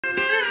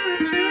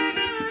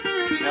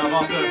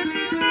I've also...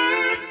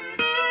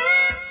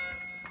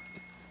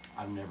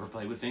 I've never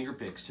played with finger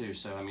picks too,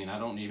 so I mean I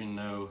don't even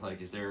know, like,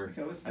 is there...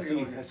 Okay, let's I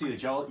see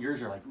that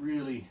yours are like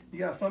really... You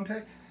got a thumb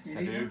pick? You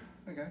I need do.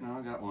 one? Okay. No,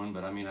 I got one,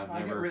 but I mean I'll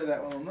get rid of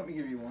that one. Let me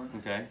give you one.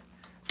 Okay.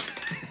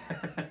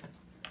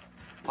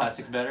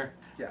 Plastic's better?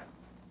 Yeah.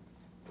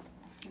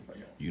 Let's see if I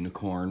got it.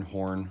 Unicorn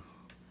horn.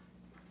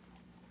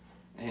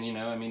 And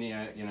I mean,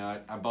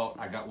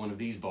 I got one of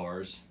these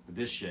bars with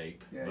this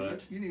shape. Yeah,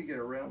 but you need to get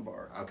a round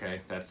bar.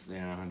 okay, that's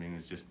I mean,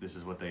 it's just this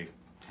is what they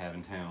have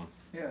in town.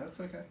 Yeah, that's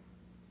okay.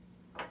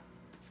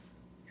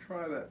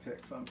 Try that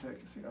pick, thumb pick,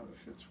 and see how it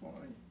fits for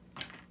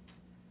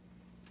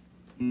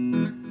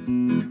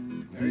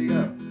you. There you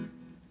go.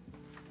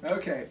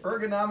 Okay,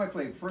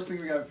 ergonomically, first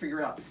thing we got to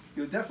figure out,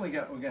 we're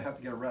gonna have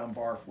to get a round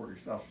bar for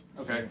yourself.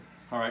 Okay.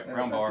 All right,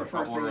 round that's bar. That's the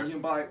first thing. You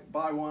can buy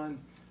one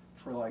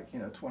for like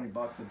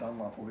 $20 at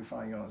Dunlop. We'll be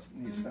fine. You don't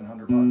need to spend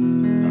 $100. Oh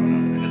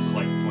no, this was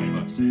like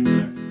 $20 too. So.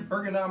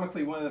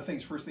 Ergonomically, one of the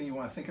things, first thing you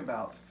want to think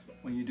about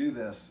when you do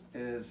this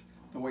is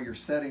the way you're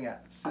sitting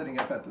up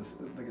at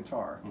the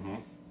guitar. Mm-hmm.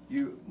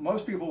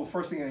 Most people, the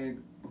first thing they're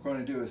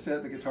going to do is sit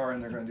at the guitar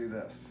and they're going to do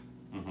this.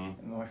 Mm-hmm.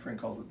 And my friend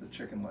calls it the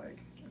chicken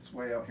leg. It's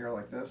way out here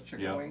like this,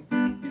 chicken wing.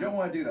 Yep. You don't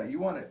want to do that. You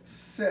want to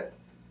sit.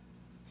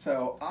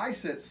 So I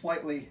sit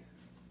slightly,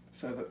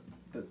 so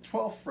the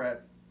 12th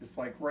fret is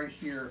like right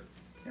here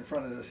in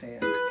front of this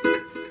hand.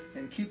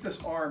 And keep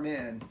this arm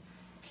in.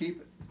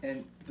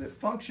 And the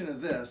function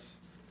of this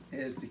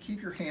is to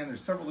keep your hand.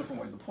 There's several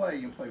different ways to play.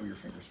 You can play with your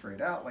fingers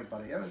straight out like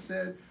Buddy Evans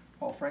did.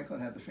 Paul Franklin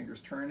had the fingers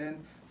turned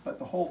in. But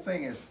the whole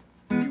thing is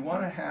you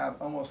want to have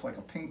almost like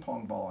a ping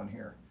pong ball in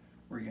here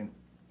where you can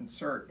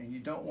insert, and you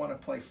don't want to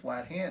play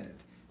flat-handed.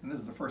 And this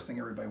is the first thing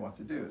everybody wants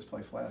to do is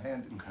play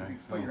flat-handed. Okay. If you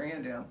put your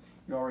hand down,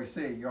 you already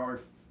see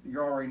your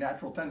already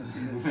natural tendency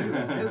to do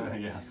that, isn't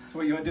it? Yeah. So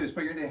what you want to do is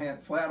put your hand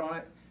flat on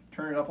it,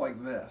 turn it up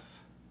like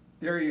this.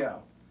 There you go.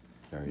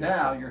 There you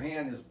Now go. your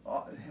hand is,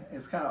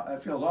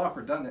 it feels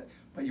awkward, doesn't it?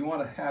 But you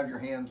want to have your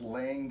hand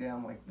laying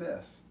down like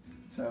this.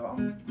 So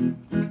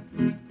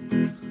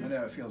I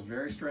know it feels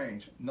very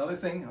strange. Another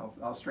thing,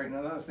 I'll straighten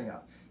another thing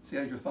out. See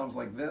how your thumb's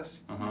like this?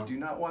 You do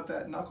not want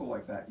that knuckle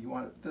like that. You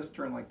want it this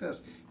turn like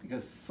this,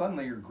 because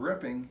suddenly you're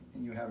gripping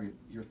and you have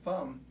your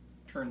thumb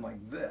turned like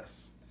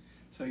this.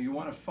 So you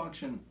want to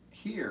function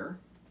here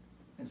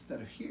instead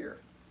of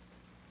here.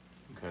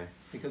 Okay.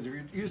 Because if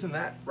you're using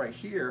that right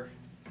here,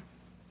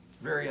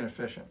 very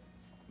inefficient,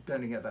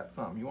 bending at that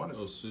thumb. You want to.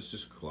 Oh, so it's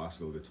just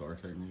classical guitar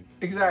technique.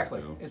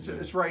 Exactly. No,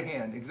 It's right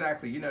hand.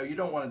 Exactly. You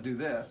don't want to do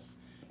this.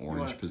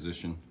 Orange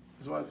position.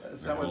 Is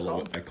that what it's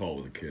called? I call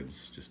it with the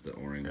kids, just the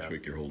orange,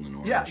 like you're holding an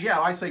orange. Yeah,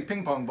 I say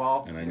ping pong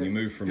ball. And then you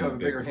move from you the have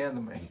a bigger hand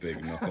than me.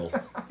 big knuckle.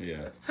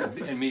 Yeah.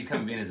 And me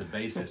coming in as a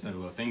bassist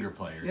into a finger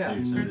player Yeah.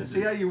 too. So this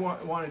See how you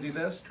want to do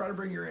this? Try to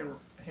bring your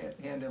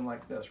hand in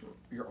like this.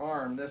 Your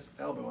arm, this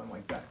elbow in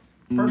like that.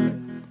 Perfect.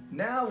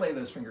 Now lay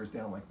those fingers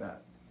down like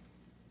that.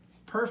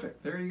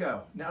 Perfect. There you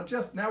go. Now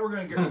we're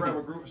going to grab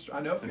a group.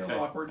 I know it feels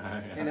awkward.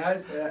 Yeah.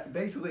 And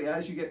basically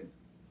as you get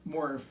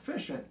more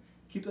efficient,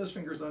 keep those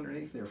fingers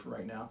underneath there for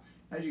right now.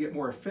 As you get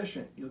more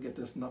efficient, you'll get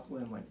this knuckle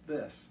in like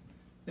this.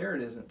 There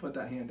it is, and put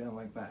that hand down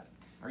like that.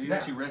 Are you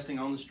actually resting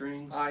on the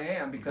strings? I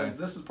am, because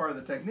Okay. this is part of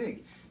the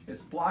technique.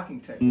 It's blocking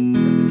technique.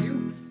 Because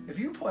if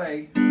you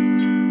play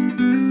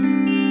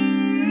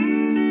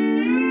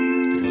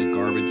Like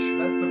garbage.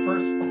 that's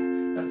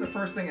the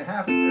first thing that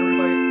happens.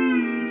 Everybody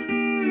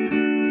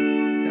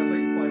sounds like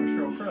you're playing with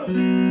Sheryl Crow.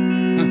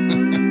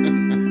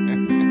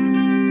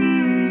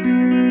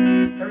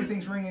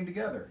 Everything's ringing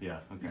together. Yeah.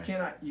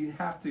 Okay. You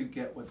have to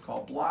get what's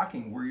called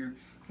blocking, where you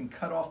can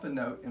cut off the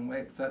note, and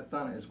when that's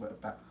done is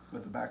with the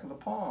back of the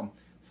palm.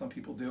 Some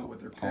people do it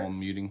with their Palm picks.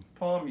 muting.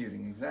 Palm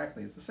muting,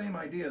 exactly. It's the same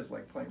idea as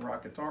like playing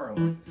rock guitar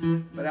almost.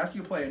 But after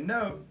you play a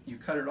note, you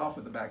cut it off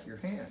with the back of your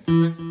hand.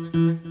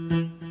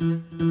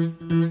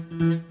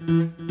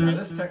 Now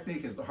this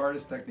technique is the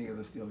hardest technique of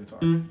the steel guitar.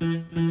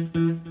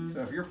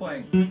 So if you're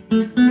playing,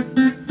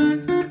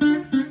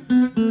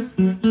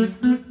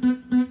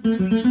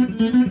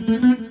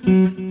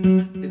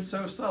 it's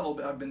so subtle,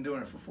 but I've been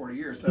doing it for 40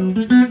 years, so you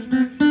can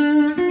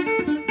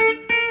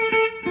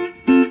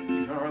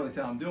hardly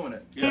tell I'm doing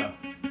it. Yeah.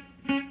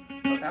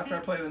 But after I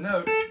play the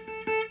note,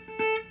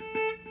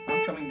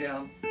 I'm coming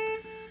down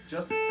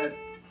just at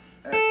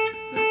the...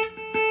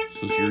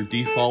 So your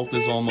default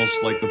is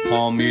almost like the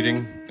palm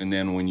muting, and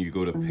then when you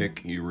go to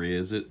pick, you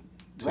raise it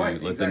to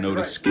let the note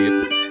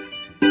escape.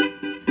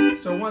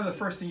 So one of the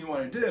first things you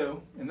want to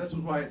do, and this is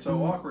why it's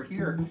so awkward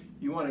here,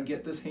 you want to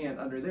get this hand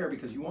under there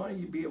because you want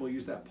to be able to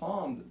use that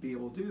palm to be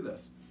able to do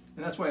this.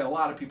 And that's why a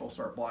lot of people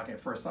start blocking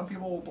at first. Some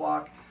people will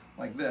block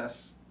like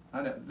this.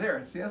 I know,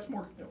 there, see, that's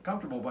more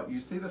comfortable, but you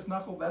see this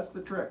knuckle? That's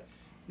the trick,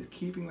 is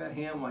keeping that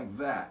hand like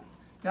that.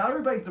 Now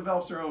everybody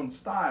develops their own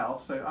style,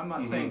 so I'm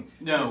not saying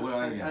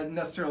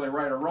necessarily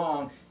right or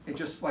wrong. It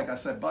just, like I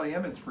said, Buddy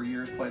Emmons for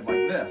years played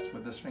like this,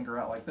 with this finger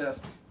out like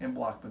this, and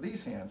blocked with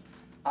these hands.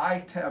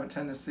 I have a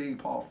tendency,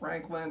 Paul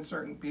Franklin,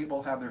 certain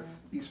people have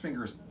these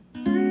fingers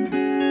underneath.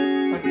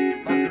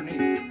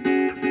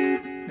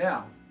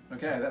 Now,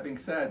 Okay, that being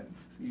said,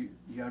 you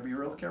got to be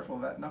real careful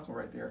of that knuckle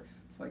right there.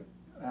 It's like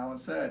Alan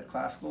said,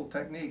 classical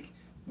technique.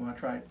 You want to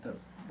try to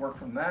work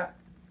from that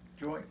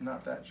joint,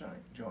 not that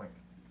joint.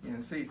 You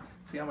can see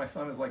how my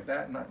thumb is like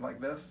that, not like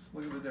this.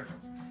 Look at the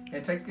difference. And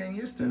it takes getting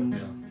used to.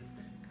 Yeah.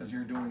 Because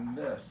you're doing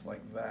this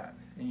like that,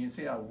 and you can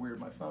see how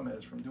weird my thumb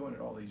is from doing it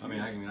all these years.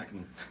 I mean, I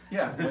can.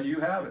 Yeah, well, you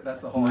have it.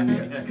 That's the whole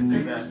idea. I can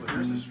see that.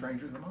 Yours is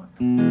stranger than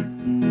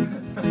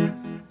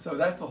mine. So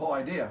that's the whole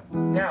idea.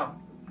 Now,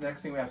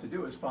 next thing we have to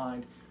do is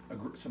find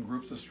some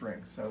groups of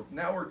strings. So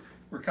now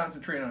we're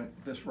concentrating on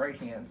this right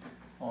hand,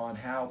 on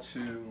how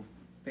to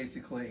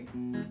basically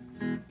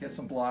get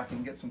some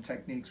blocking, get some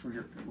techniques where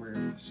your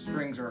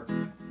strings are,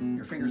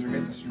 your fingers are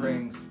hitting the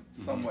strings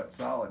somewhat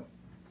solid.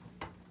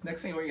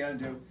 Next thing we got to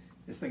do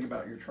is think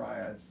about your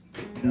triads.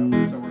 So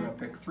we're going to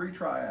pick 3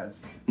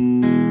 triads. 4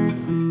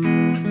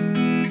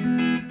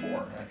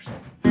 actually.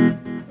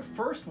 The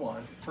first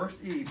one,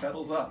 first E,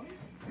 pedals up,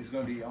 is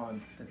going to be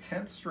on the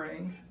 10th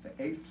string, the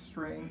 8th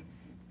string,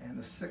 and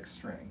the 6th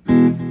string.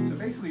 So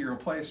basically you're going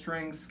to play a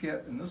string,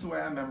 skip, and this is the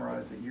way I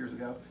memorized it years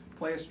ago.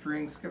 Play a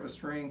string, skip a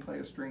string, play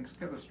a string,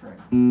 skip a string.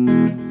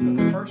 So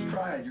the first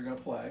triad you're going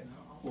to play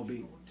will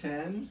be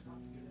 10,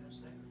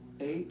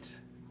 8,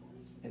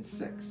 and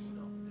 6.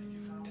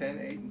 10,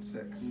 8, and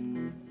 6.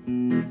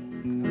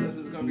 Now this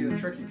is going to be the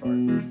tricky part.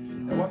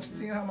 Now watch and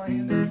see how my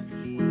hand is.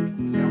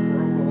 See how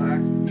we're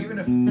relaxed. Even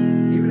if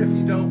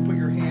you don't put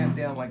your hand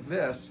down like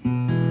this,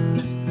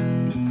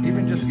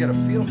 even just to get a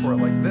feel for it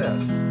like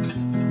this,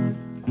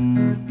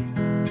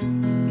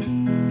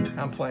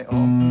 I'm playing. All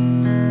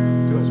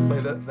I'm doing is play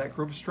that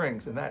group of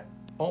strings, and that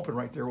open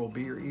right there will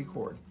be your E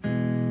chord.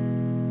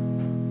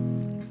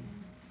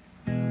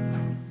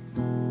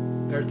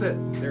 There's it.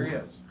 There he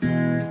is.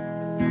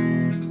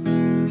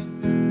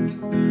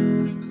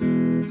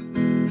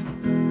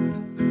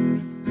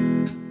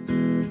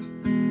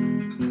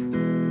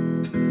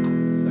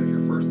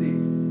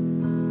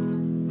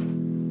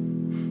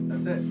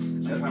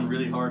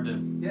 Hard to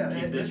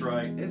keep this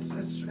right. It's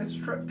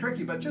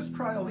tricky, but just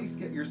try at least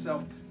get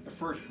yourself the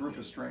first group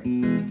of strings.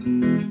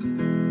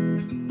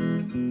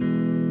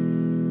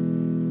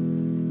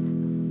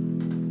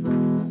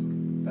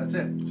 That's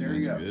it. There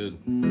you go. Good.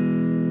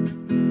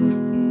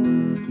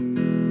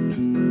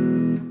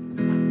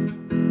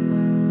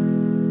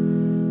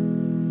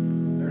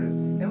 There it is.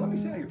 And let me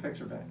see how your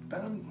picks are bent.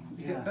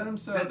 Bend them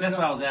so that's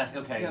what I was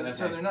asking. Okay. Yeah,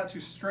 so they're not too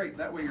straight.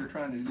 That way you're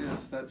trying to do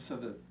this. So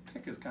the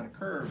pick is kind of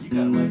curved. You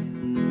got to like.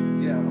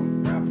 Yeah,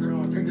 wrap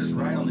around my fingers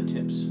right on the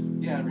tips.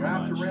 Yeah, and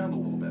wrapped around a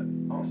little bit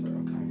also.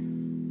 Okay.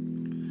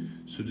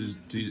 So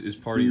is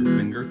part of your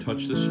finger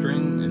touch the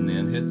string and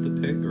then hit the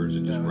pick, or is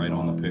it just right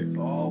on the pick? It's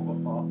all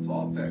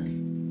pick.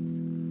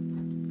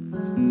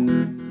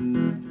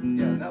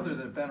 Yeah, now that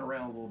they're bent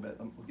around a little bit,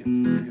 we'll give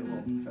you a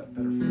little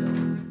better feel.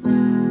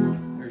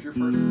 There's your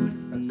first.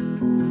 That's it.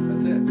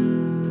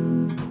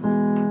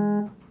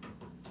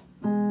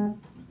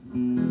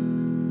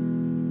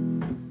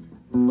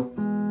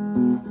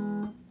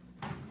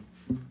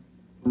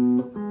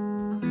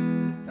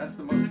 That's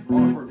the most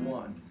awkward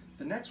one.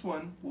 The next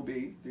one will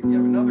be, you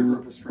have another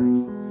group of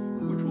strings,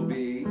 which will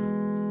be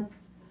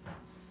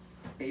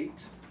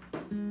 8,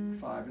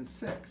 5, and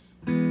 6.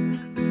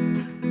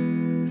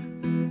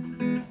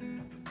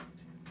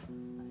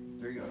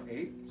 There you go,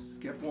 8,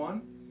 skip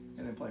 1,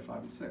 and then play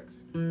 5 and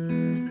 6.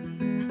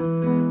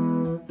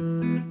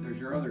 There's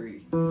your other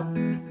E.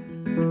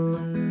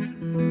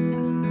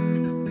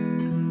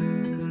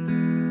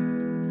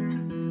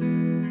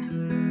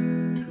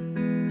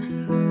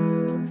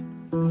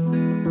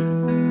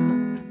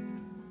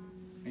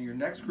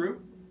 Next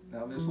group,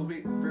 now this will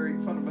be very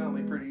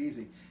fundamentally pretty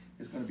easy,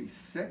 is going to be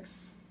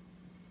 6.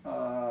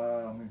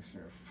 Let me see.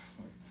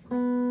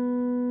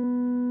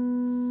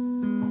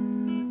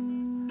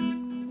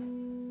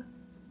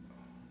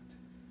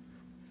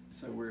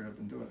 So weird. I've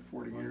been doing it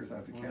 40 years. I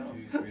have to count.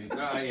 1, 2, 3.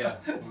 Yeah.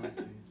 1, 2,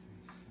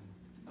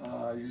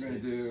 3, you're going to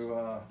do.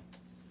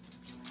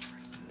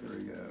 There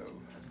we go.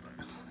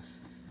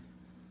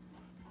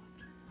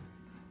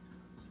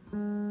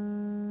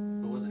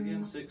 What was it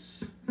again?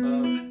 6.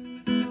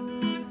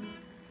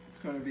 It's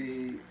going to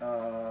be.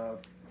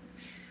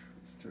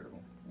 It's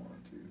terrible. 1,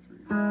 2,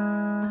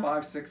 3,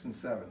 5, 6, and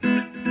 7.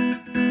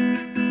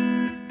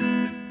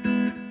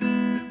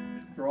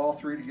 They're all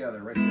 3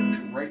 together, right there. It's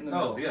right in the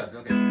middle. Oh yeah.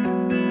 Okay.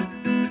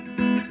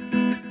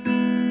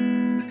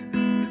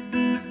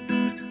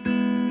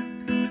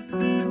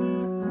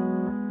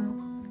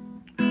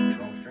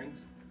 Wrong strings.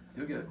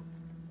 You'll get it.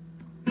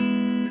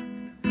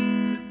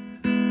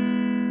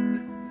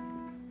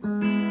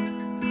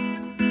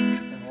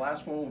 And the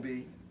last one will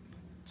be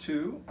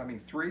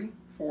 3,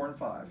 4, and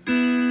 5.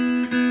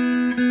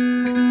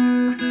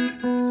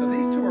 So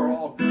these 2 are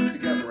all grouped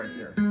together right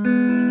there.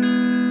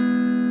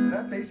 And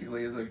that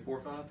basically is a 4,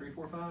 5, 3,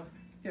 4, 5.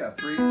 Yeah,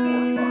 3, 4,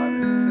 5,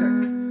 and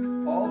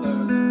 6. All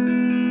those,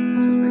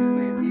 it's just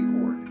basically an E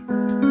chord.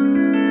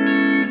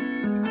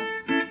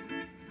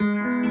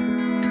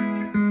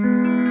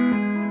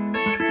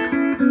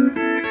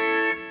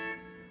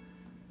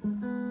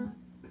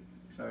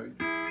 So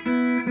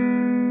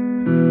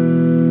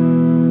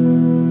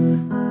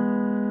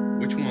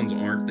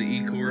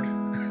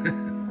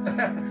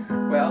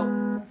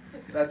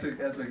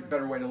that's a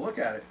better way to look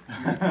at it.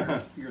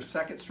 Your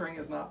second string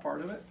is not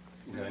part of it.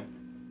 Okay.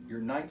 Your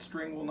ninth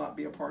string will not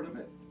be a part of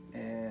it,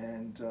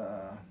 and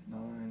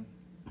 9,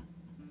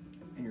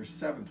 and your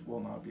seventh will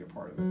not be a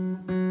part of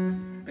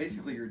it.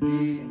 Basically, your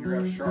D and your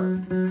F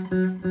sharp.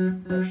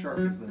 F sharp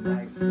is the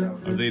ninth. So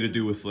are they to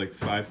do with like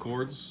 5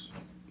 chords,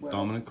 well,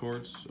 dominant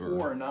chords,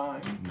 or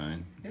 9?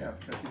 9. Yeah,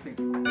 because you think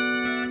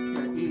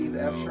your E,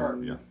 the F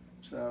sharp. Yeah.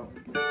 So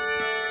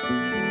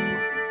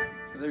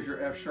there's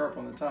your F sharp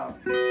on the top.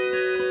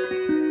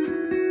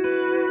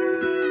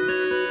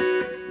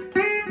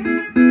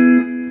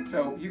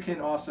 So you can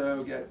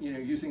also get,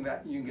 using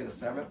that, you can get a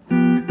 7th.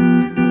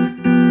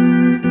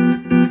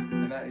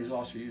 And that is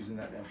also using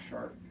that F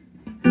sharp.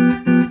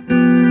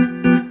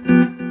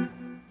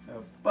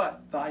 So,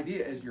 but the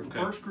idea is your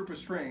first group of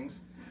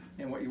strings,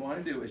 and what you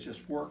want to do is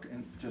just work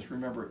and just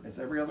remember it's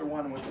every other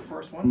one with the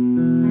first one.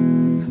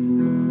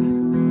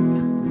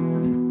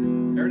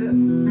 There it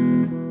is.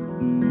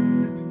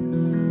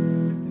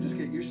 And just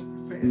get used to,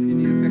 if you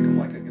need to pick them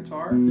like a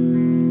guitar.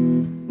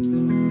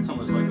 It's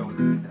almost like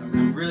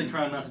I'm really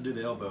trying not to do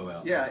the elbow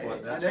out. Yeah,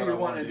 That's I know what you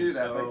want to do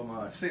that, so but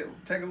much. see,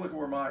 take a look at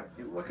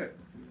look at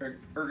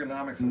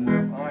ergonomics of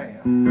where I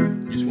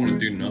am. You just want to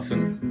do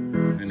nothing,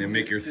 and then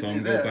make your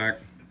thumb go back.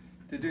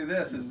 To do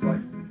this is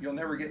like, you'll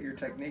never get your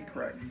technique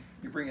correct.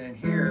 You bring it in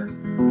here.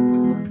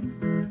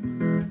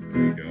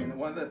 There you go. And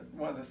one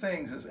of the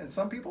things is, and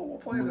some people will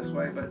play this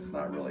way, but it's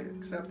not really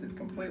accepted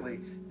completely,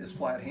 is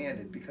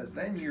flat-handed, because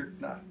then you're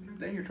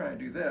trying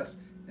to do this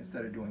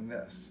instead of doing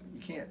this. You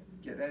can't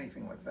get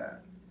anything like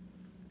that.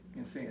 You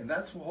can see, and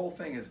that's the whole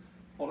thing is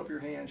hold up your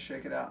hand,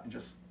 shake it out, and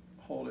just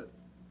hold it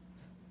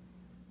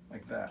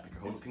like that. Like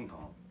hold a ping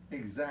pong.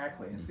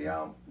 Exactly. And see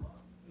how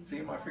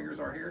my fingers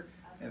are here?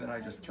 And then I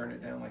just turn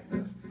it down like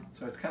this.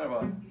 So it's kind of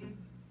a,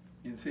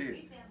 you can see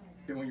it.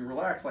 And when you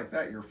relax like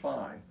that, you're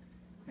fine.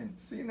 And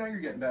see, now you're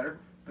getting better.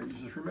 But you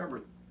just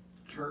remember,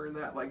 turn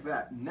that like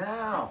that.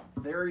 Now,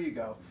 there you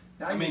go.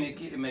 Now I mean,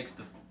 it makes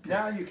the...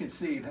 Now you can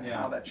see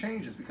how that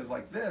changes, because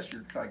like this,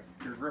 you're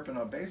gripping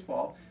a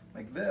baseball.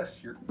 Like this,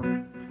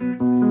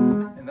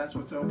 and that's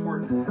what's so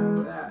important to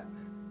have that.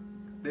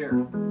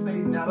 There. See,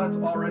 now that's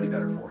already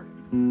better for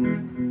you.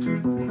 You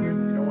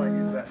don't want to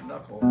use that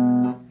knuckle.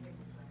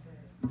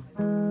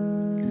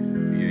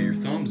 Yeah, your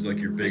thumb's like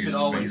your It biggest should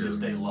always finger. just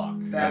stay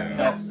locked.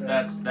 That's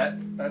That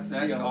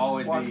should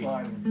always Watch be...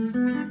 mine.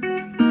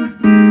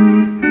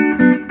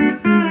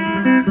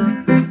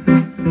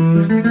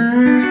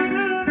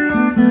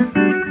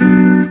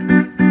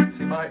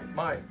 See,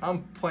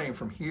 I'm playing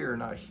from here,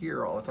 not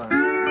here all the time.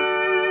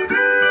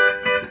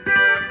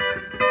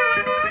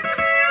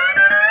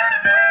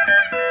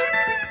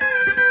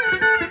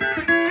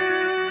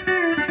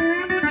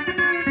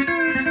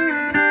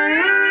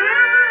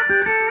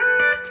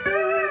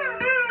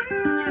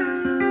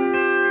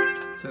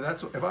 So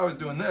that's if I was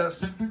doing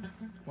this,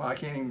 well, I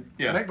can't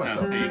even make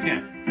myself. No, you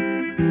can't.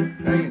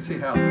 Now you can see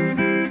how.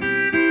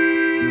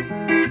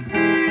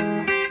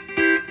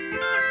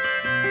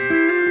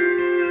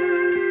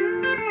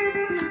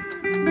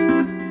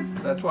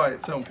 So that's why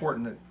it's so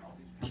important to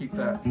keep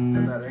that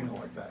at that angle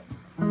like that.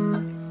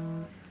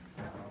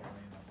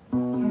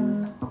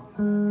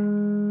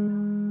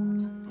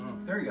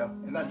 There you go.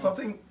 And that's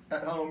something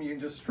at home you can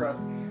just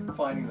stress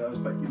finding those.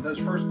 But those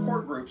first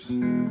chord groups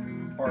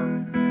are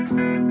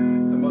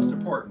the most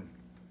important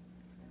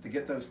to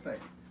get those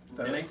things.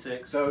 10, 8,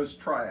 6. Those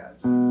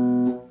triads. Yep,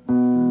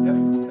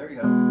 there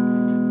you go.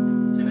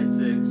 10, 8,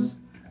 6.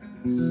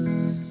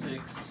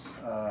 6.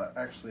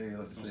 Actually,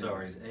 let's see. I'm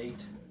sorry, it's 8.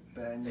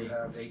 Then you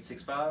have 8,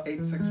 6, 5.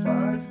 8, 6, 5.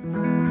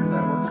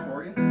 That works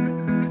for you.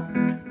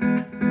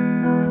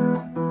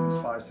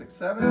 5, 6,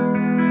 7.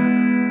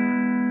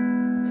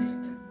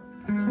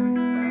 8,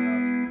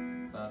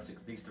 7, 5, 5,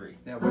 6. These 3.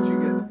 Now what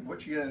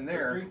you get in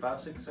there? 3,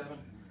 5, 6, 7.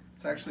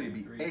 It's actually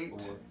be 3,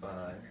 8, 4,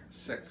 5,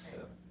 6,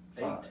 7,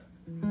 5.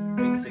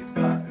 8, 6, 5.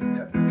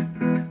 Yep.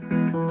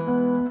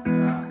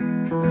 Ah.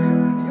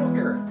 And you'll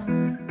hear it.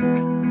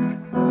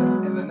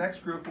 And the next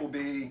group will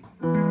be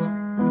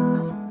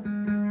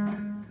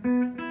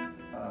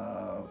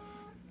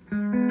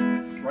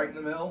right in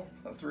the middle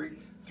of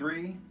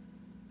 3,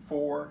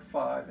 4,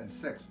 5, and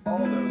 6.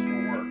 All of those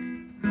will work.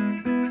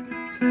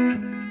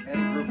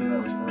 Any group of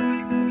those will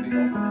be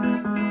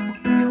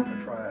open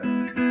triad.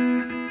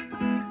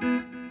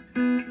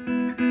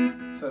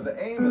 So the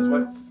aim is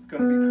what's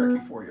going to be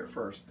tricky for you at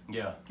first.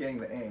 Yeah. Getting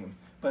the aim.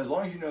 But as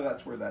long as you know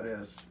that's where that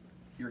is,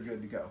 you're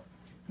good to go.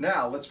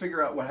 Now, let's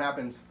figure out what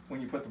happens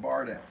when you put the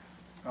bar down,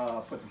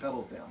 put the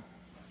pedals down.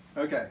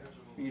 Okay,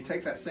 and you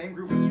take that same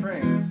group of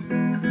strings,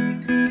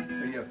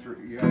 so you have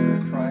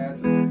the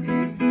triads of E.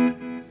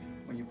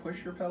 When you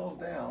push your pedals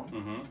down,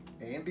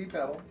 A and B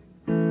pedal,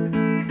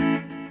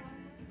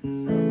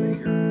 suddenly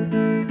you're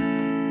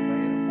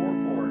playing a 4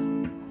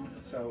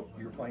 chord, so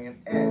you're playing an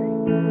A.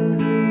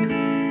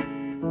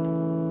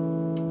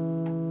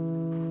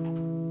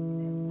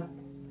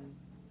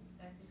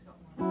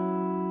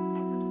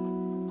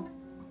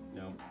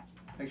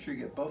 Make sure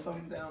you get both of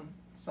them down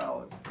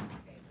solid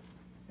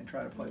and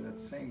try to play that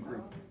same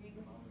group.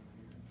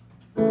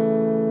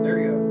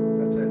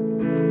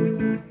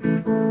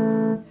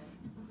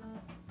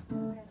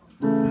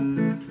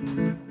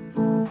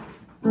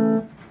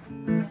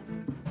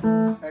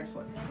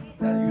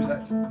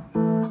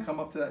 come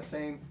up to that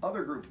same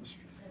other group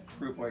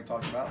I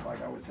talked about,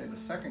 like I would say the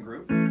second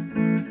group. There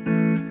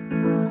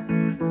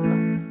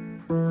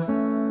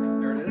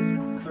it is,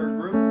 third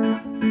group.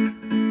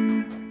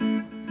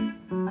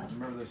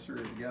 Remember those three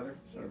are together,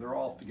 so they're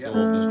all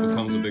together. So this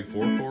becomes a big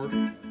 4-chord?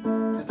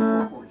 It's a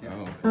 4-chord, yeah.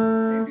 Oh,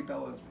 okay. A&B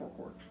pedal is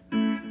 4-chord.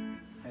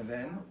 And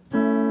then,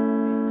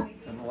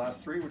 from the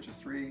last three, which is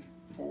 3,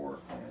 4,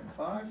 and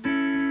 5.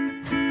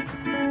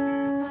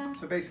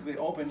 So basically,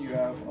 open you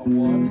have a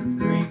 1,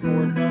 3,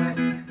 4,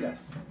 5.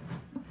 yes.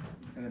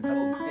 And then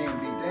pedals A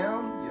and B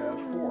down, you have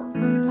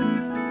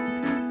 4.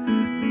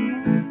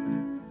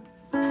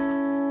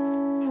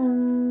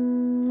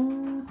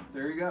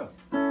 There you go.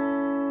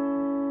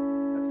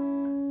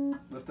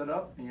 Lift it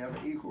up, and you have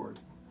an E chord.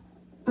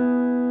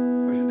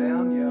 Push it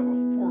down, you have a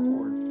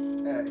 4-chord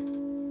A.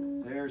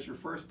 There's your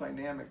first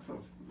dynamics of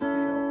the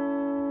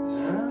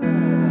steel.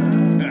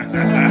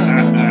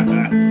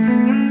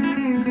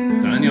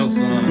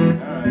 Daniel-san.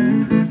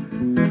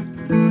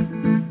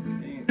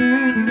 See?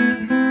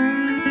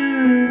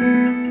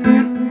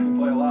 You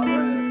play a lot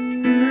right there.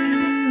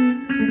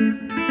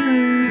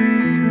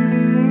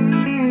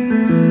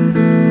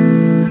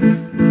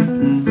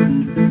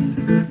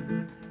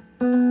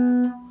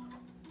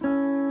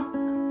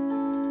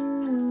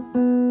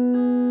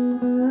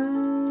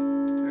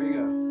 There you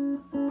go.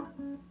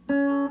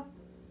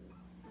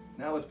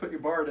 Now let's put your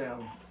bar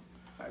down.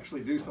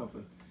 Actually do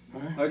something.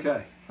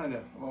 Okay, I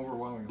know, I'm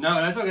overwhelming. No,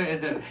 that's okay.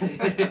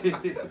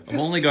 I've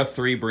only got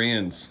 3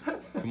 brands.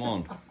 Come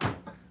on.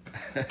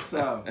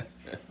 So,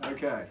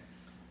 okay,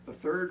 the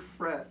 3rd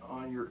fret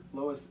on your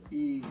lowest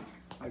E,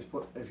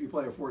 if you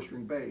play a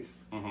 4-string bass,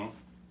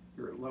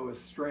 your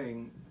lowest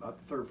string, the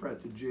 3rd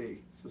fret's a G.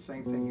 It's the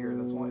same thing here.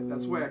 That's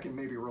the way I can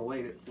maybe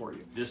relate it for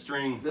you. This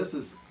string. This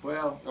is,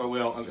 well, Oh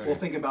well. Okay. we'll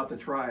think about the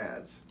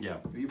triads. Yeah.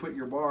 If you put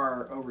your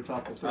bar over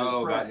top of the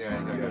 3rd fret, you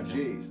have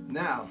Gs.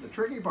 Now, the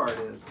tricky part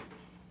is,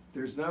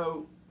 this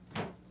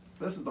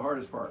is the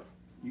hardest part.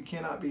 You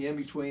cannot be in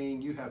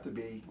between. You have to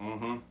be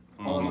On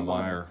the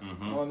wire.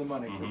 on the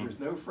money, because there's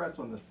no frets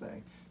on this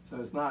thing. So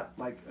it's not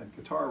like a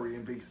guitar where you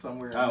can be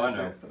somewhere Oh,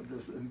 in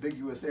this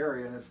ambiguous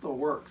area and it still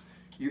works.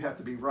 You have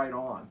to be right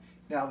on.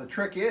 Now the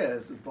trick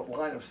is the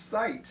line of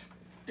sight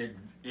It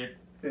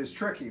is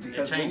tricky,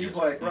 because when you changes.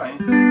 play, right,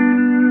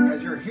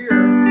 as you're here, like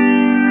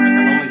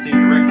I'm only seeing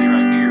directly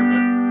right here,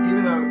 but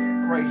even though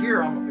right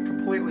here I'm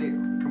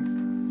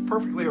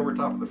perfectly over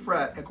top of the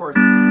fret. Of course,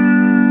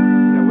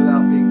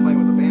 without playing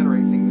with a band or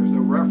anything, there's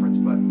no reference,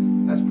 but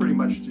that's pretty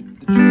much the G.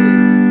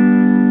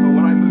 But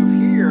when I move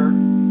here,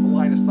 the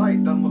line of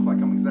sight doesn't look like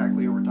I'm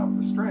exactly over top of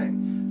the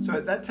string. So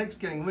that takes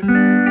getting loose.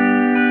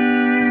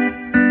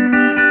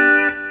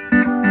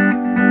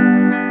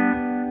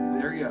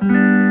 There you go.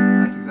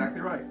 That's exactly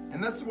right.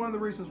 And that's one of the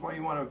reasons why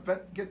you want to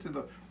get to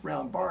the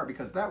round bar,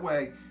 because that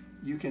way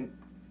you can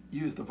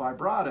use the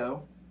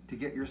vibrato to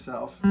get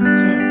yourself in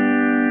tune.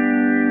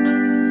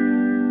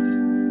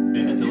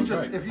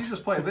 If you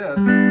just play this,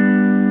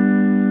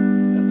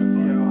 that's no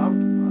fun.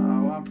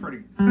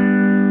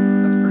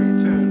 that's pretty in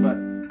tune, but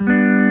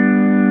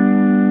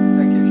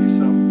that gives you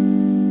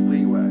some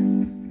leeway.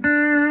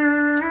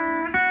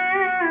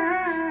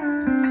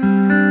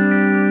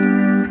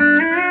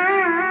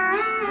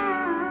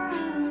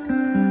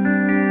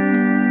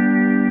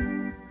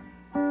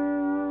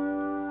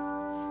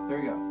 There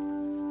you go.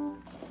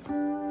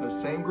 The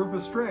same group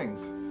of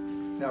strings.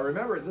 Now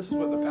remember, this is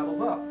with the pedals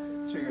up.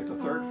 So you're at the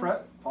 3rd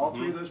fret. All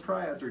 3 of those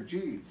triads are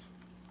Gs.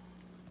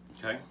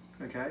 Okay.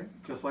 Okay?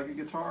 Just like a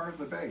guitar,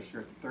 the bass.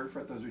 You're at the 3rd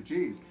fret, those are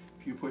Gs.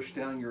 If you push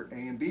down your A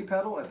and B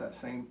pedal at that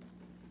same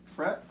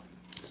fret,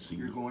 C.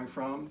 you're going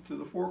to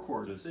the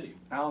 4-chord. To C.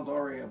 Alan's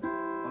already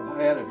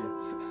ahead of you.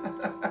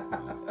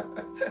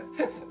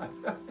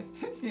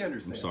 He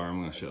understands. I'm sorry, I'm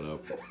going to shut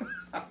up.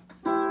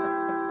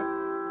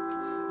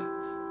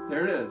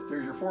 There it is.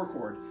 There's your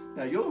 4-chord.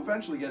 Now you'll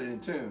eventually get it in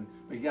tune,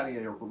 but you got to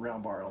get a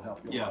round bar. It'll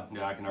help you. Yeah,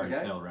 I can already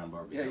tell around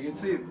bar. Yeah, you can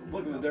see.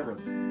 Look at the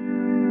difference.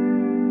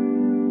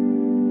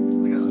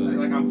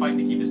 Like I'm fighting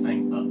to keep this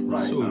thing up.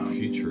 Right. So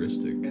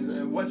futuristic.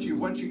 And once you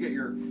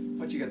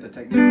get the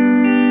technique.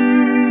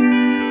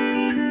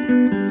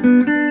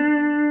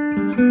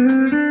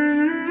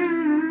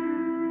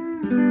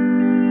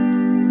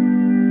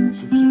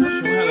 So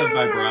show how that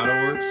vibrato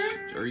works.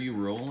 Are you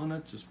rolling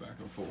it just back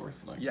and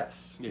forth? Like,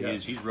 Yes. Yeah,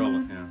 yes. he's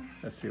rolling. Yeah.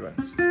 Let's see what.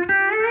 So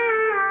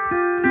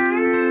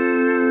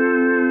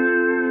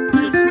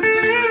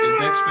it's your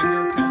index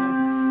finger kind of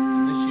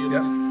initiative?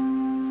 Yep.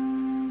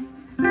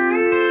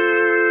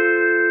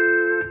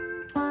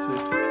 Let's see.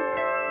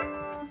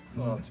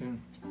 Oh, tune.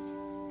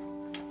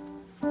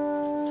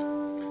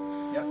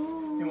 Yep.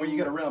 And when you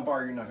get a round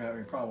bar, you're not going to have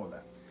any problem with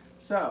that.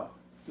 So,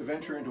 to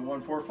venture into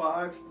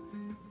 1-4-5,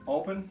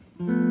 open.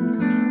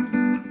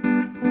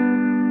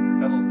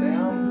 Pedals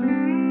down. 4.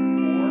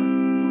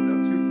 Moving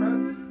up 2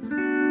 frets.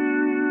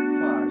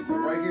 5. So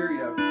right here you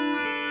have.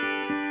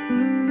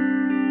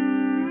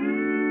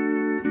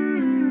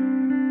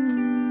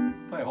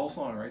 Play a whole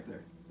song right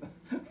there.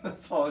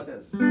 That's all it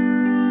is.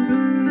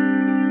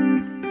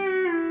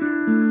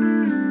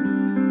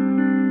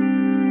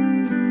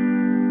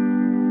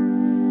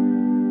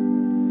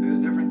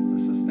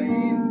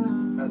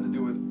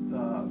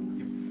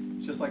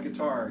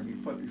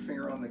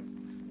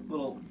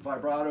 little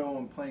vibrato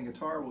and playing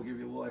guitar will give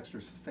you a little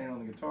extra sustain on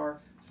the guitar.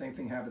 Same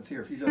thing happens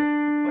here. If you just play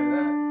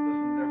that,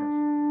 listen to the difference.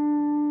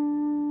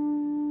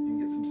 You can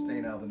get some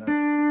sustain out of the note.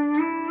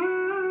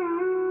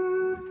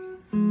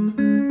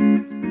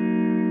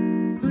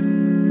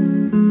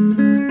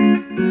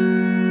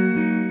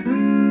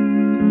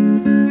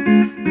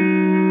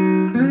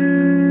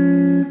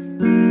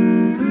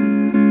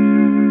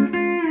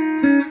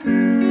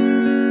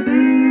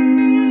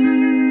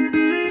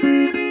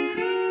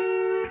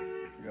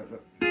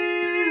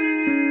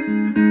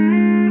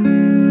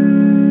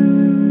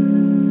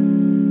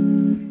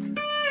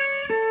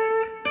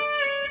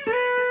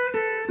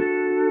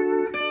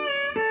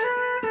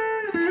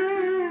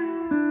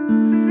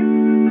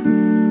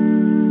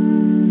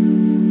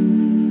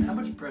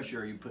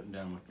 Are you putting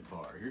down with the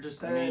bar? You're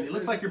just, I mean, it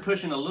looks like you're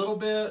pushing a little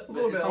bit,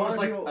 but it's almost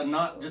like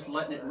not just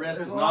letting it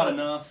rest is not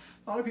enough.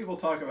 A lot of people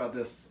talk about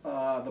this.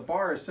 The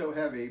bar is so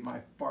heavy.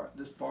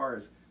 This bar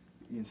is,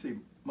 you can see,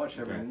 much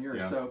heavier than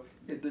yours. Yeah. So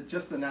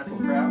just the natural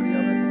gravity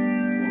of it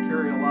will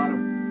carry a lot of,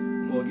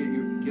 will get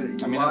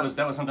it. I mean,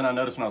 that was something I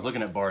noticed when I was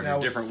looking at bars.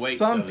 There's different weights.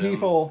 Some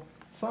people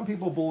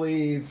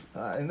believe,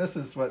 and this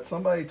is what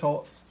somebody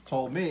told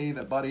me,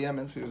 that Buddy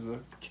Emmons, who's the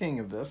king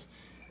of this,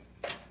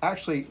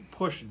 actually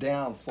pushed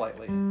down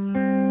slightly to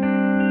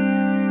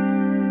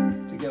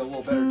get a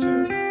little better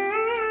tune.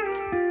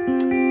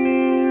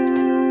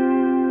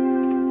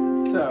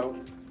 So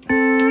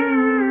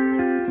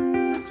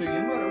you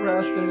can let it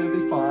rest and it'll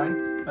be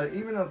fine. But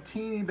even a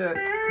teeny bit, I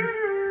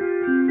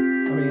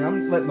mean,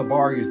 I'm letting the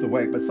bar use the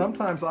weight, but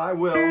sometimes I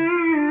will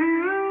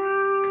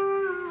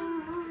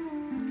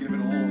give it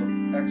a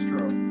little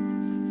extra.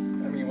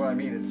 I mean, what I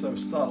mean, it's so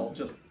subtle,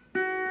 just.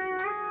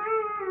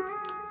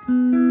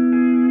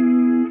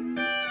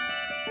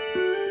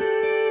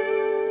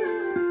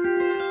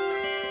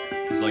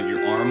 Like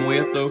your arm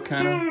weight though,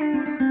 kind of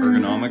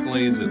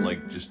ergonomically, is it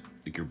like just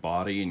like your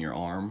body and your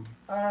arm?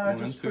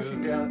 Just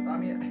pushing down. I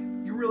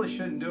mean, you really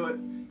shouldn't do it,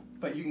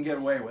 but you can get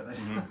away with it.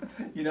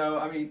 Mm-hmm. You know,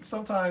 I mean,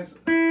 sometimes,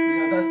 you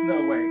know, that's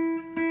no weight.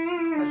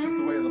 That's just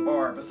the weight of the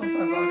bar. But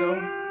sometimes I'll go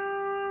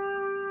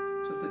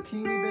just a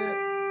teeny bit,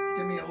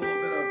 give me a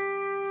little bit of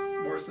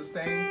more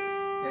sustain,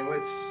 and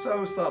it's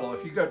so subtle.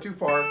 If you go too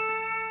far,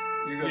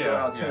 you're gonna go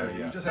out tune.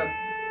 You just have to.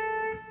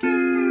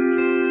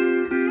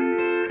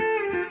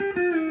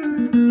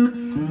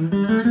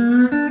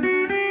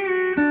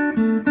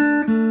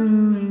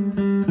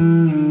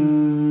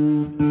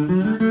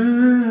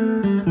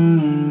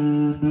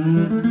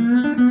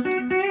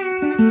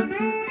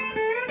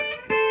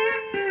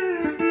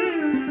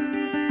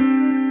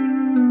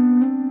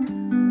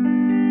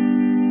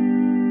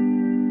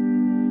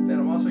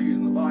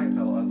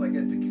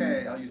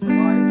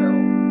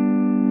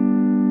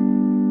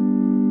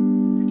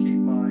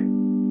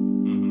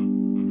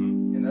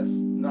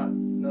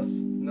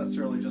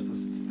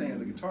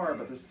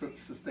 But this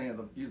sustain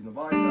of using the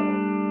volume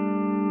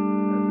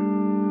pedal as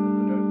the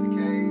note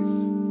decays,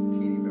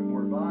 teeny bit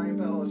more volume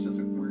pedal. It's just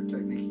a weird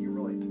technique.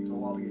 It takes a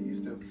while to get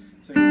used to.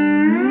 So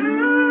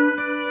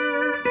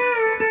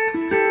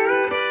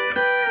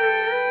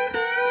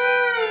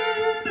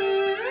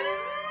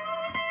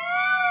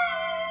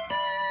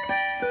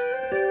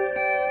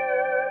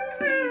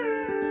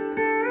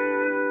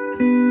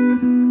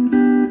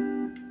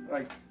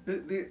like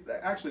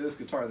actually, this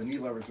guitar, the knee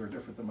levers are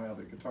different than my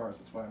other guitars.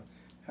 That's why I'm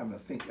having to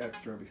think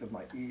extra because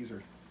my E's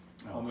are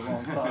on the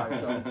wrong side.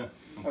 So okay.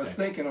 I was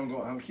thinking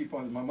I'm keep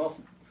on my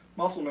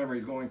muscle memory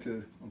is going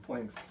to I'm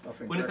playing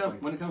stuff incorrectly.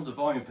 When it comes to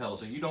volume pedal,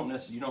 so you don't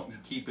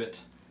keep it.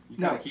 You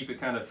kind of keep it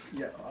kind of.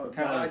 Yeah.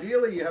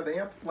 Ideally, you have the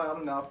amp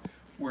loud enough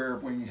where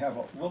when you have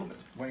a little bit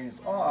when it's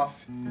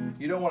off,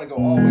 you don't want to go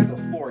all the way to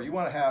the floor. You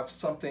want to have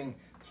some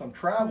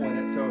travel in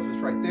it. So if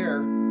it's right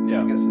there,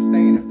 you get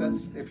sustain.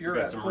 If you're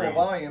at full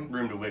volume,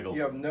 room to wiggle.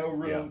 You have no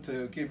room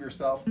to give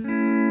yourself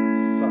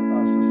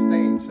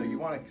sustain. So you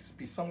want to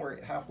be somewhere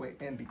halfway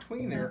in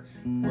between there,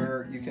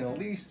 where you can at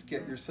least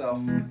get yourself.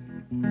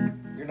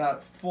 You're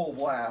not full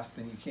blast,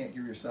 and you can't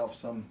give yourself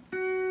some.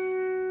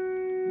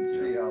 You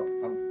see how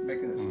I'm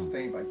making it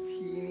sustain by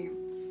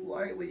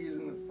slightly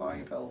using the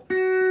volume pedal as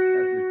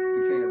the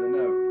decay of the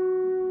note,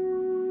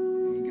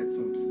 and you get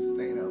some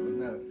sustain out of the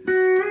note.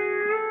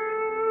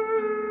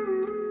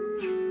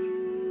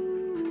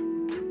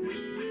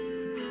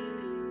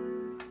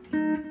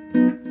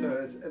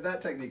 That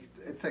technique,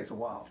 it takes a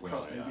while,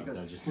 trust me, because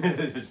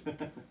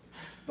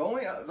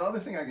the other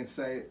thing I can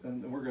say,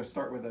 and we're going to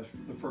start with the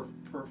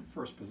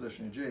first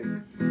position in G.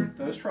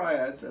 Those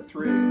triads at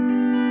 3, you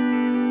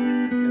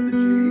have the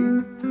G,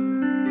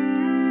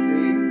 C,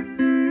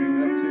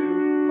 moving up to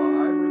 5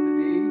 or the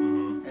D,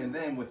 and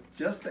then with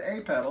just the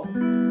A pedal,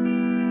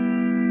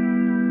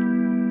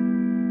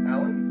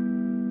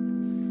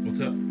 Alan? What's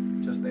up?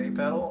 Just the A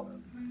pedal,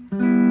 E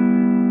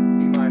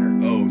minor.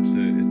 Oh, that's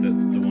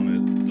the one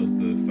that does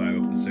the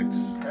 5 up the 6.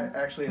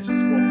 Actually, it's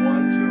just going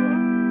 1 to a.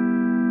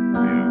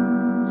 Yeah.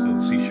 So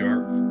the C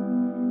sharp.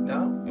 No.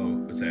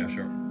 Oh, it's A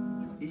sharp.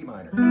 E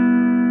minor.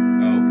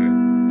 Oh, okay.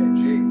 And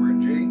G, we're in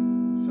G,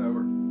 so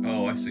we're.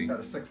 Oh, I see. Got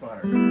a 6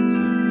 minor. So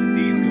the D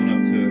is going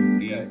up to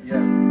E. Yeah,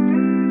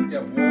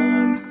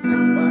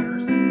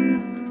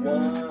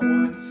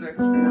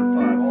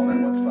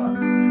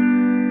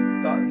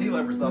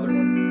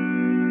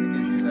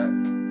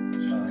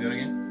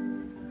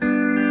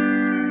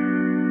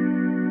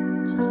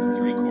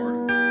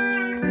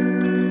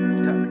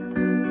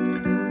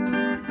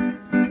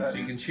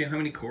 how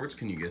many chords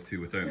can you get to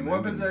without in moving?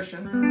 one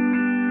position?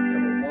 You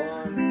have a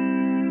 1,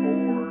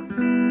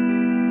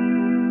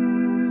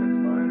 4, 6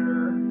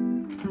 minor,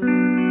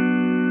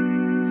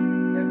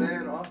 and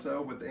then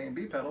also with the A and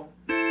B pedal,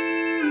 2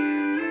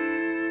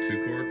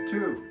 chord.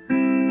 2.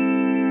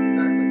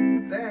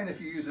 Exactly. Then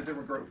if you use a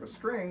different group of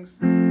strings,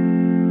 you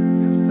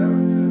have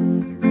 7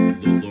 too. A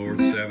little lower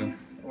 7th.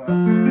 Well,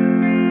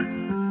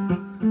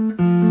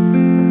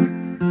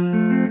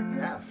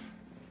 F.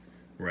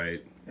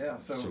 Right. Yeah,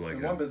 so like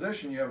in one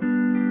position you have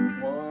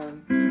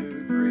 1,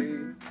 2,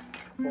 3,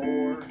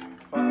 4,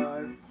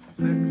 5,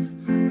 6.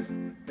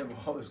 You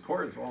have all those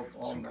chords all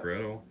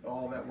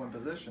that one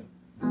position.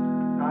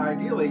 Now,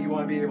 ideally, you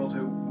want to be able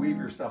to weave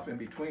yourself in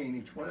between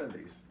each one of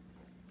these.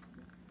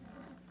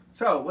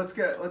 So let's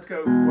go. What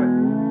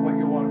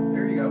you want?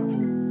 There you go.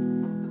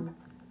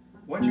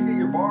 Once you get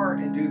your bar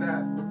and do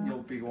that, you'll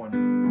be going.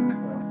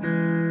 Well.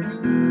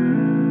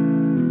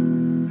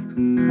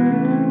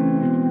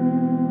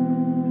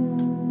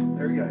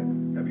 There you go.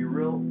 You gotta be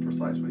real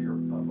precise with your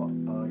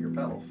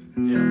pedals.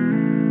 Yeah.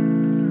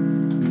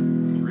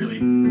 Really.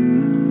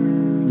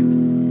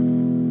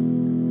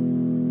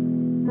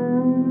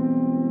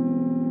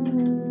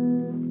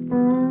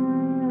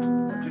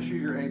 Just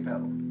use your A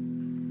pedal.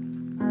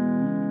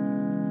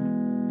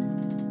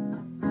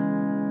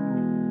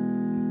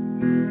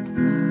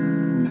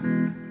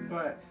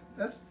 But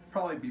that's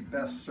probably be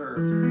best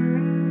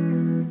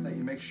served that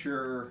you make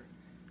sure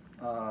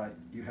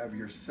you have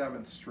your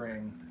 7th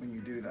string when you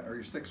do that, or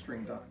your 6th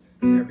string done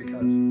there,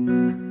 because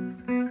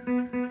 1,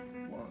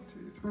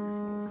 2, 3, 4,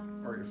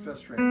 or your 5th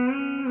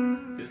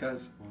string,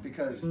 because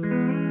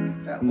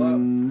that low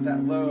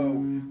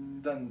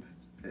doesn't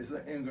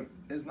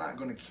is not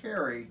going to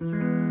carry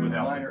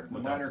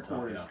minor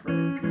chord is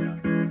correct. Yeah.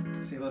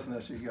 See, listen to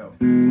this. Here you go.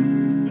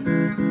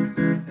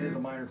 It is a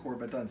minor chord,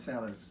 but it doesn't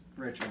sound as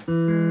rich as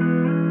lowering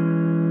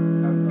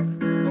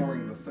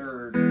the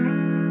 3rd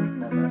on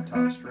that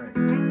top string.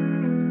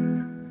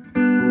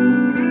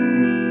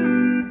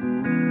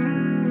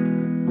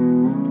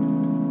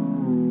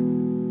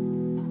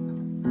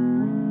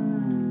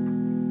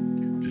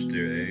 Just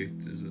do A,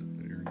 is it?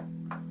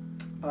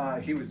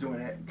 He was doing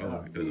it.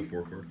 Oh, it was a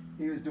 4 chord?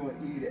 He was doing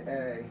E to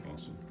A.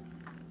 Awesome.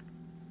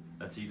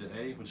 That's E to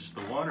A, which is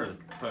the one or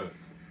both?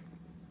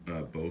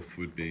 Both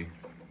would be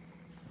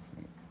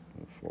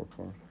a 4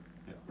 chord.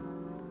 Yeah.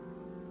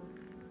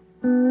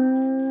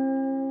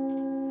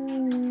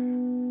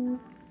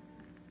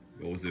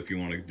 What was it, if you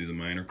want to do the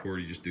minor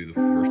chord, you just do the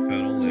first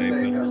pedal, the Just A the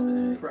A pedal?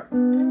 pedal. Correct.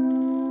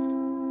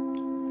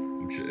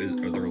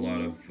 Are there a lot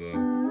of,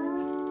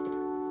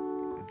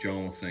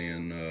 John was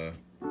saying,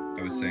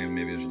 I was saying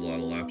maybe there's a lot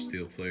of lap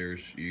steel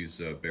players use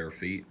bare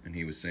feet, and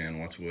he was saying,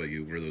 "What's what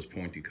you wear those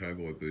pointy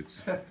cowboy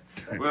boots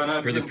Well,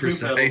 not for the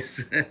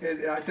precise."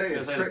 I tell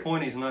you, the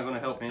pointy's not going to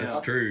help me That's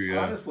out. true.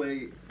 Yeah.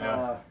 Honestly,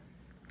 the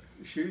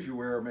shoes you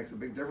wear makes a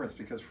big difference,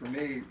 because for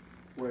me,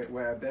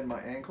 where I bend my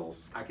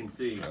ankles, I can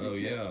see. Oh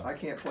yeah. I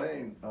can't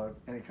play in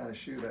any kind of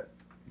shoe that.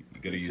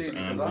 You gotta use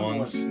because on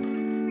ones.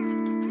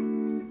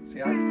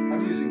 See,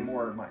 I'm using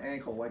more of my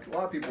ankle. Like a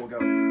lot of people will go,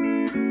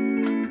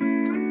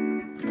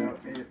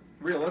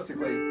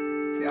 realistically,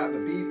 see, I have the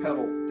B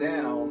pedal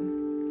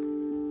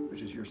down,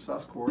 which is your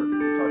sus chord. We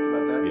talked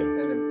about that, Yeah.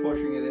 and then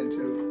pushing it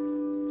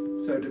into.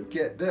 So to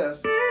get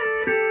this,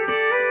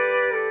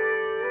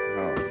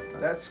 Oh,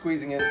 that's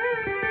squeezing in.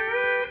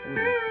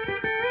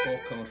 it's all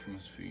coming from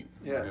his feet.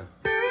 Yeah.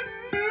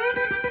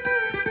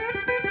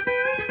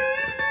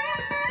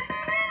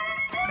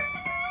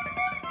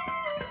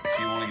 So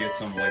you want to get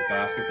some like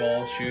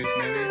basketball shoes,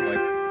 maybe, like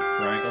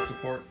for ankle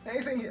support?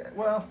 Anything,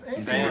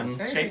 Vans.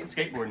 anything.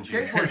 Skateboarding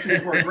shoes. Skateboard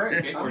shoes work great.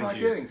 I'm Skateboarding not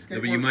shoes. kidding. Yeah,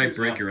 but you Skateboard might shoes,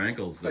 break your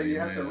ankles. So you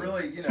have to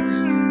really,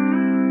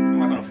 I'm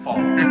not going to fall.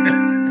 see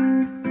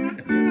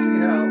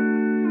how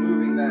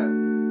moving that,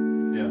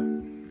 Yeah.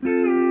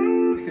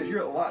 because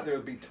there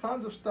would be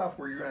tons of stuff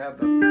where you're going to have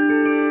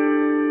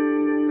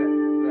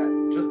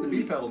just the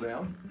B pedal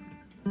down,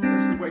 and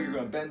this is where you're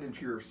going to bend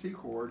into your C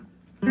chord.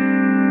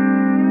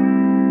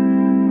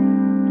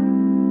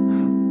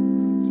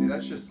 See,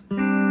 that's just,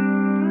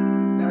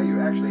 now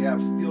you actually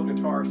have steel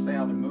guitar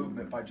sound and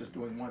movement by just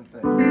doing one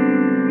thing.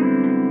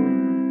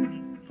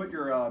 Put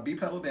your B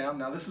pedal down.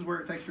 Now this is where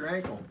it takes your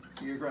ankle,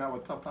 so you're going to have a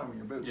tough time with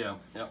your boots. Yeah.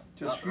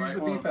 Just use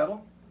the B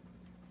pedal.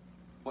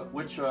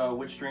 Which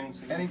strings?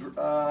 Any,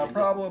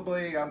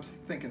 probably, I'm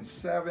thinking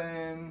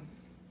 7,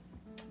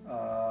 8,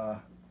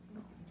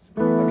 7,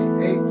 5.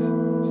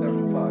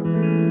 7,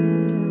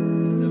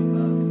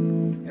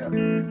 5. Yeah.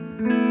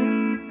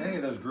 Any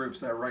of those groups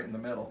that are right in the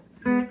middle.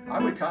 I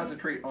would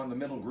concentrate on the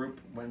middle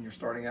group when you're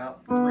starting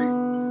out.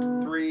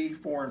 3,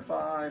 4, and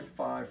 5,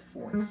 5,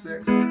 4, and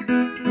 6.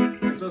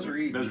 Because those are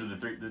easy. Those are the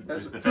three. The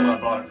fellow I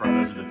bought it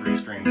from. Those are the 3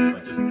 strings. It's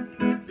like just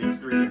these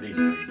 3 and these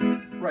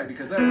 3. Right,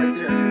 because that right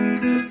there,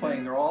 you're just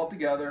playing. They're all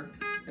together.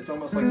 It's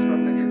almost like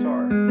strumming a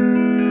guitar,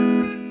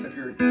 except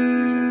you're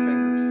using your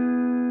fingers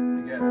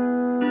together.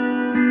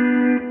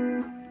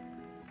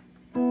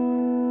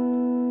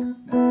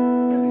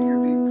 Now, bend into your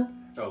B.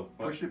 Oh,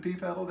 what? Push the B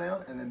pedal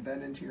down and then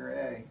bend into your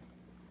A.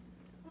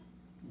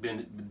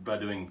 by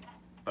doing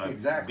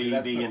exactly.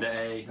 B into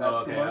A.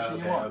 That's the motion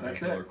you want.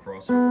 That's it.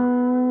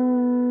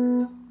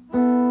 Crossover.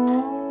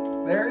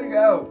 There you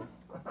go.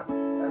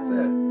 That's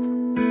it.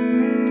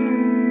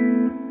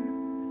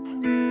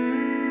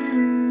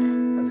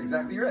 That's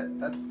exactly it.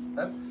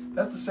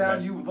 That's the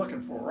sound you were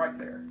looking for right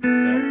there.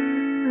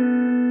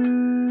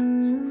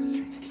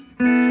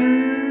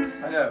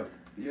 I know.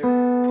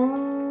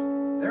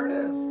 There it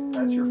is.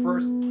 That's your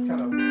first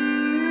kind of.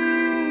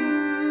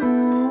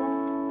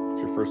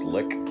 It's your first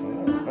lick.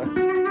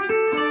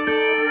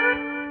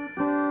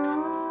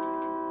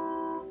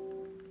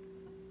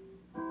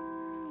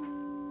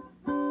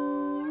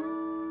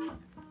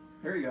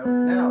 There you go.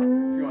 Now, if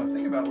you want to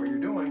think about what you're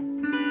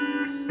doing,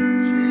 G,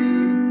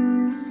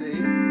 C.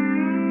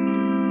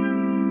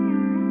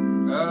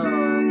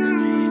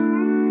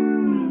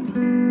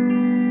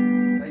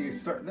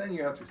 Then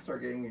you have to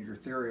start getting your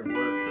theory of where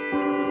the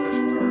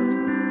positions are.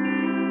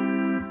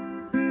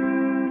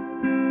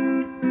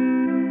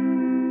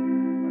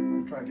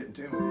 I'm trying to get in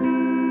tune with you.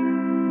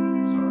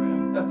 Sorry.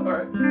 That's all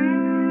right.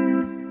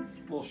 It's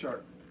a little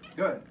sharp.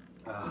 Go ahead.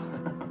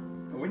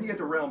 But when you get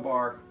to round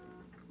bar,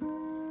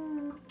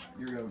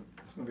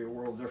 it's gonna be a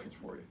world of difference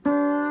for you.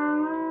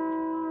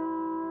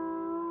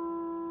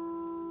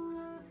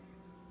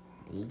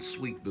 Old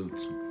sweet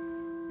boots.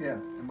 Yeah,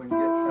 and when you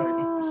get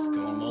Let's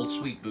go on old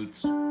sweet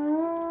boots.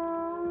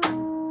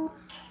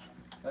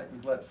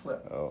 you let it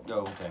slip. Oh.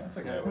 Oh, okay. That's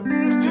okay. Yeah.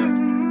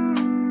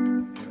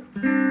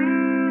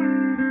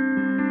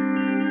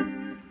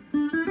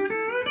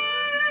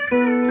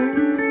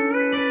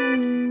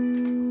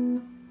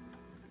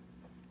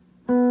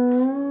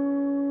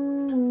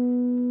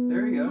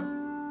 There you go.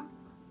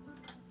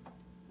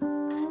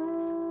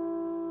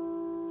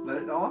 Let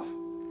it off,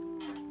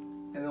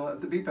 and then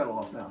let the B pedal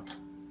off now.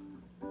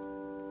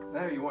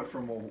 Now you went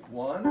from a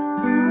 1, 4,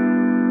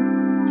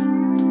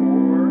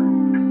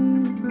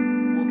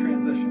 little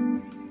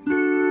transition.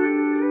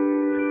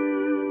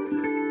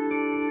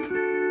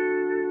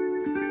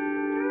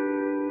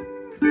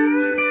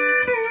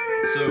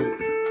 So,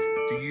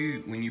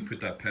 when you put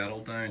that pedal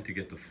down to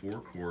get the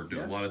 4 chord,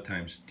 a lot of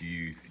times do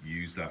you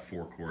use that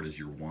 4 chord as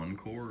your 1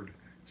 chord?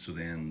 So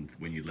then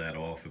when you let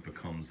off, it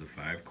becomes the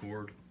 5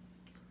 chord?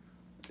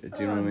 Do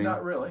you know what I mean?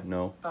 Not really.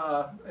 No.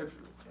 Now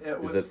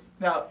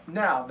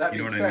that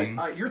being said, I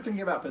mean? You're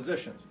thinking about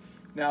positions.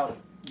 Now,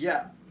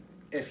 yeah,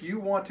 if you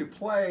want to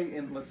play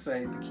in, let's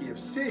say, the key of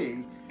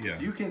C,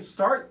 you can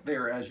start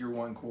there as your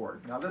 1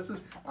 chord. Now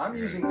I'm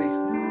using these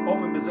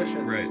open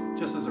positions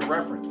just as a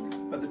reference.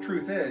 But the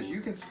truth is,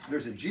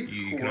 there's a G chord.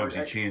 You can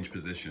obviously change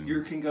position.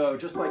 You can go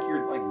just like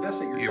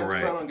this at your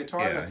 10th fret on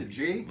guitar. That's a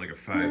G. Like a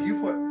 5. If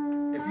you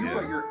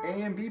put your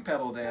A and B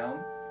pedal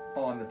down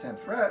on the 10th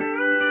fret,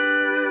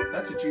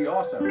 that's a G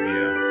also.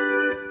 Yeah.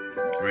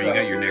 Right, you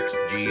got your next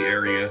G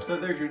area. So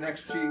there's your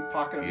next G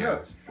pocket of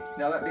notes.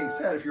 Now that being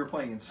said, if you're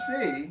playing in C,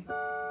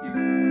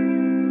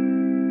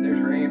 there's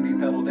your A and B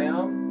pedal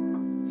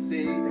down,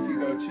 C. If you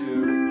go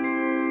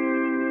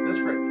to this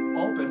fret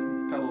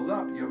open, pedals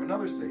up, you have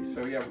another C.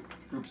 So you have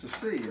groups of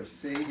C. You have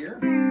C here,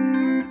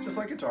 just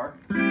like guitar.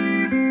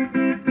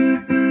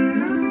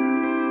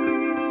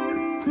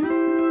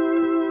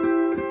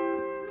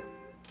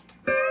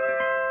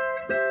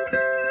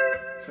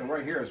 So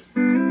right here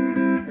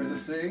there's a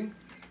C.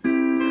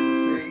 There's a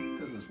C.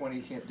 This is one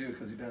you can't do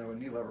because you don't have a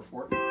knee lever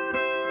for it.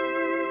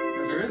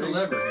 There is a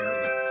lever here,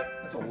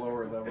 but that's a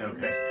lower lever.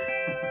 Okay.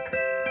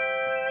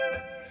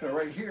 So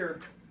right here,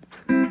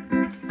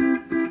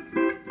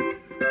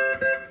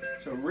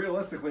 so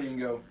realistically you can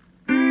go.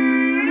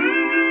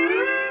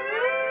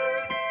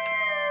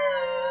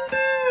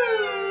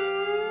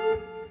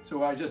 So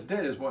what I just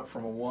did is went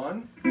from a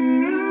 1,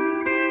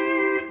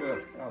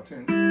 good, out of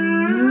tune,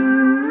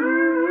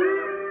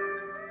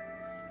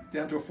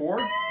 down to a 4,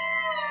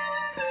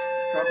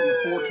 dropping the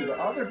 4 to the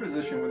other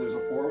position where there's a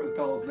 4 with the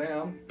pedals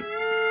down,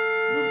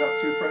 move it up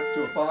 2 frets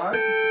to a 5,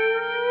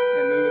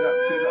 and move it up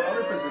to the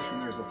other position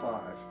there's a 5,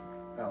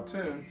 out of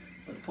tune,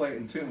 but play it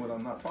in tune when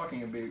I'm not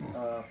talking and be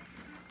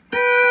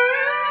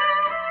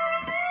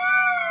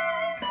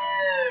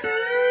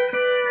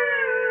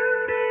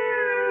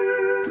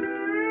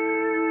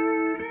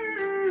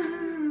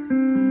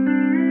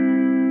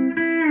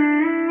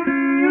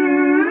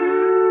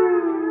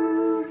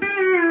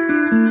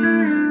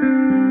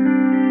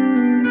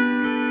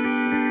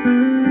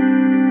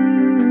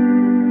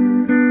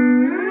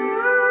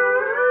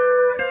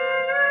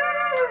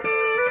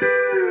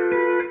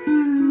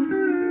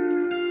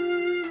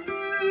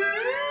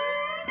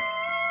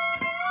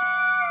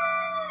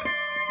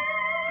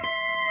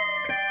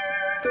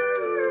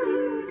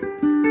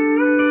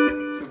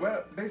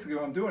basically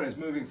what I'm doing is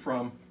moving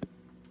from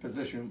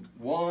position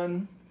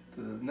 1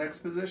 to the next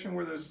position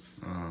where there's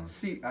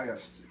C. I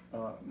got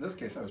in this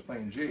case I was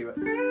playing G, but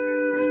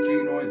there's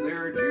G noise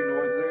there, G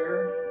noise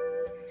there,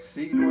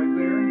 C noise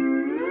there,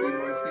 C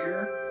noise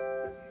here.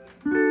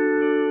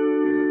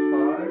 Here's at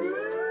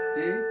 5, D.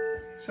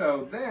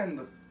 So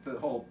then the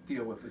whole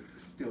deal with the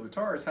steel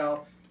guitar is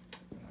how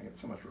I get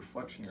so much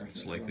reflection here.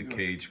 It's like the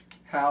cage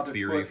how to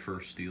theory put,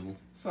 for steel.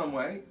 Some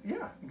way,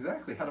 yeah,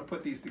 exactly. How to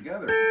put these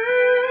together.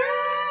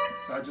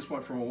 So I just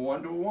went from a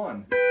 1 to a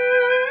 1.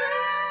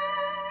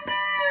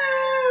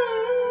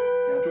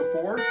 Down to a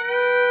 4.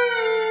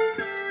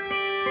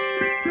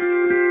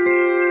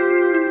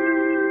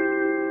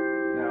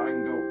 Now I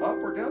can go up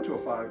or down to a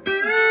 5.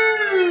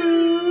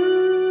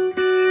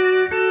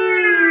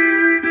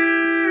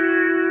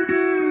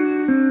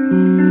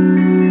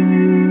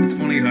 It's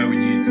funny how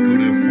when you go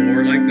to a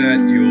 4 like that,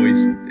 you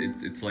always,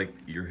 it's like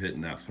you're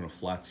hitting that from a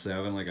flat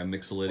 7, like a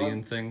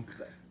Mixolydian thing.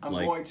 I'm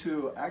going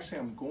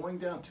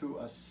down to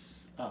a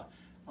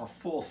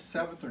full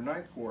 7th or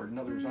 9th chord. In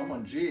other words, I'm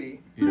on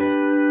G. Yeah.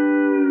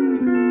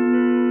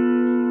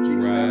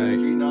 G7, Right.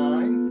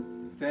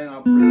 G9. Then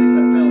I'll release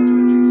that pedal to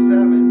a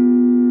G7,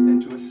 then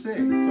to a C.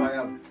 So I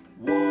have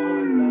 1,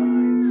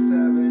 9,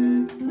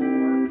 7,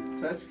 4.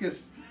 So that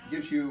just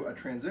gives you a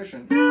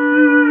transition.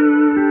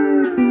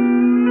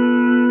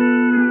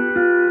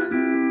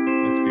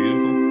 That's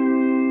beautiful.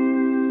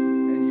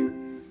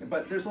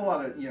 But there's a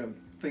lot of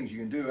things you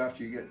can do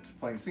after you get to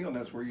playing single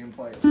notes where you can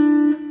play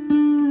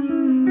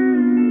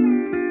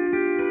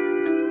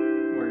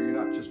where you're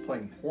not just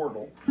playing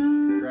chordal,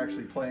 you're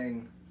actually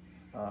playing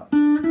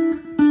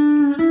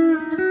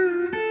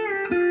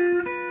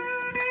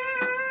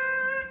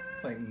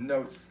playing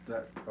notes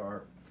that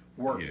are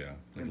work. Yeah,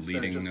 like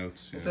leading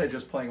notes. Yeah. Instead of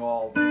just playing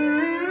all.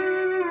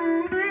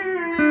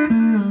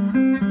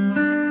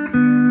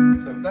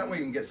 So that way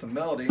you can get some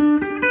melody.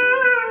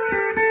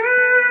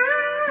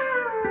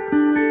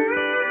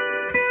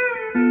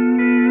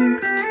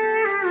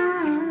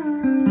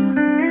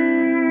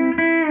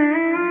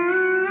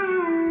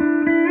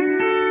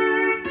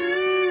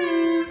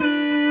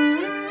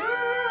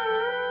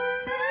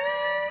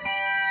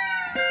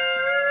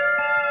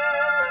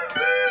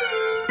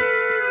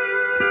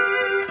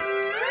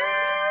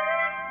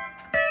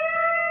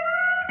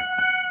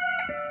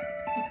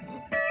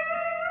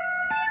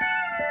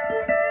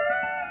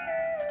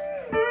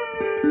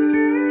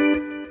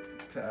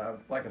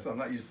 Like I said, I'm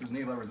not used to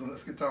knee levers on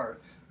this guitar.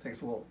 It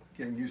takes a little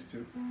getting used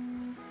to.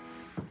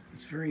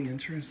 It's very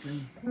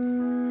interesting.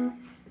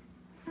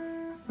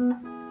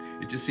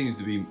 It just seems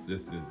to be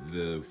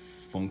the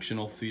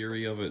functional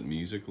theory of it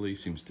musically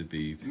seems to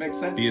be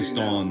based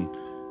on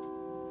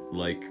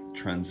like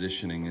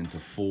transitioning into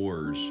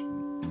 4s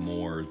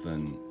more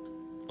than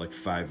like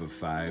 5 of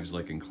 5s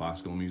like in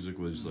classical music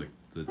was like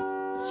the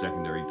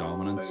secondary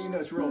dominance. But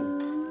it's real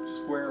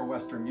square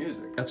Western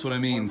music. That's what I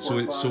mean.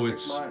 1, 4, 5,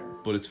 6 minor.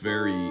 But it's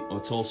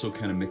also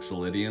kind of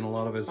Mixolydian. A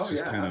lot of it's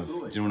just kind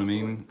absolutely. of. Do you know what I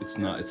mean? It's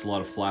not. It's a lot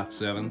of flat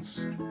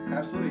 7ths.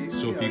 Absolutely.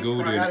 So if you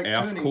go to an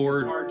F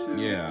chord,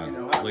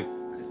 like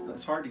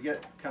it's hard to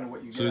get kind of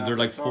what you get. So they're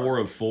like 4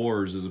 of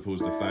 4s as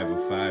opposed to 5 of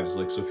 5s.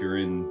 Like so, if you're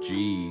in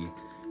G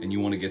and you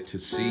want to get to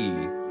C,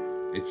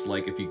 it's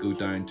like if you go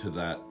down to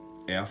that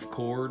F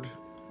chord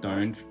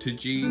down to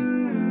G,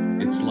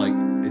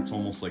 it's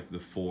almost like the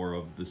 4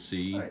 of the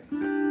C. Right.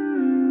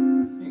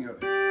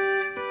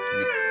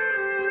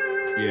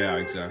 Yeah,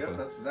 exactly. Yep,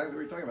 that's exactly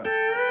what you're talking about.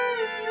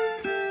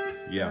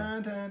 Yeah.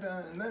 Dun, dun,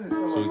 dun, and then it's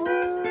almost,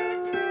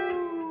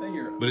 then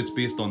you're. But it's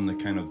based on the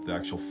kind of the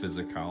actual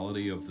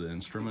physicality of the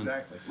instrument.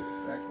 Exactly.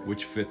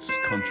 Which fits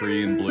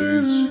country and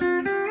blues.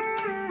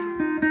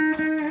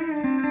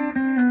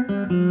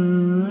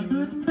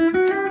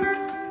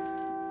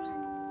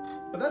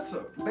 But that's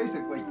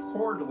basically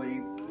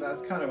chordally.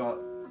 That's kind of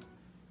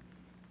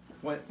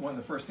one of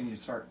the first things you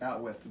start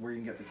out with, where you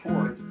can get the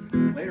chords.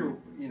 Later,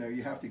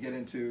 you have to get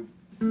into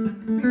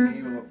being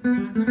able to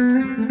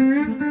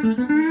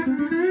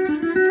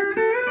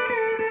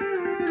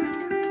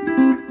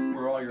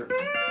where all your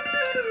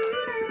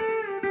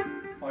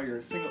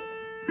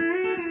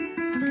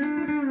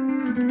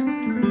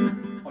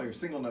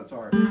single notes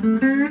are.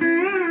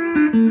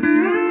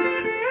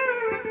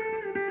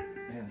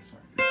 Man,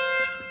 sorry.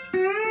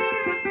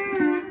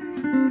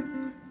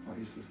 I'll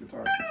use this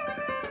guitar.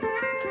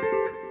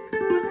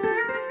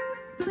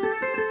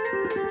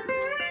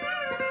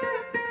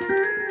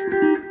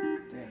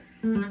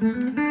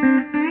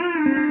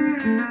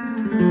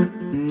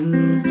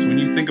 So when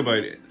you think about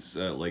it,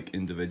 like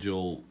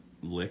individual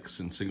licks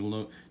and single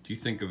note, do you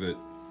think of it?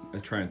 I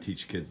try and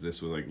teach kids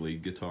this with like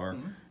lead guitar.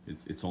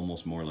 It's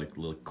almost more like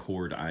little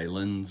chord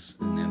islands,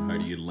 and then how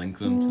do you link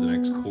them to the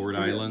next chord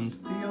island?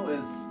 Steel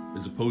is,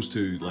 as opposed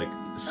to like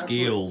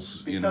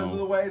scales, because of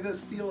the way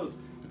this steel is,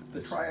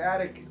 the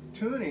triadic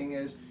tuning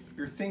is.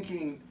 You're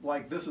thinking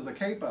like this is a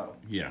capo.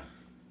 Yeah.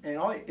 And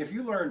if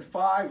you learn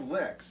 5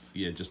 licks,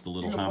 yeah, just the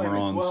little you can play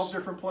hammer-ons. in 12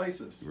 different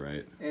places.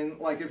 Right. And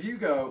like if you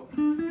go,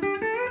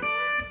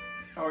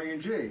 how are you in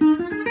G?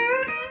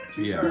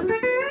 G Yeah. sharp.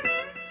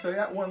 So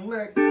that one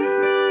lick.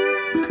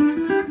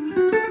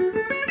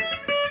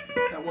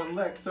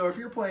 So if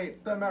you're playing,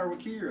 doesn't matter what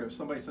key you're in. If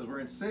somebody says we're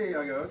in C,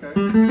 I go okay.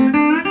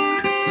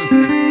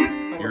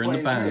 You're in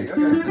the band. G.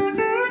 Okay.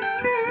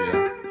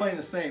 Yeah. Playing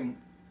the same.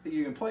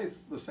 You can play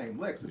the same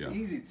licks. It's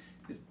easy.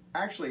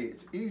 actually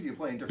it's easy to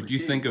play in different But you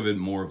keys. think of it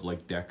more of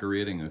like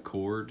decorating a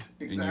chord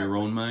in your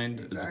own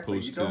mind, as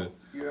opposed to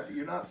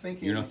you're not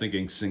thinking. You're not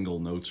thinking single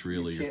notes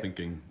really. You're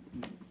thinking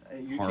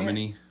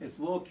harmony. It's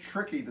a little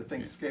tricky to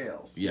think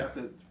scales. Yeah. You have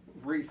to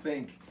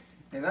rethink,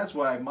 and that's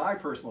why my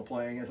personal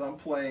playing is I'm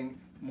playing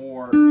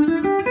more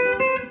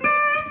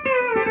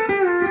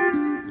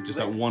just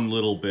that one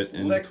little bit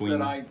in licks between.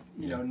 that I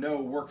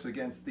know works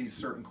against these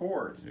certain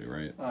chords. Yeah,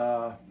 right.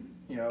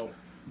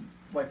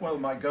 Like one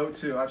of my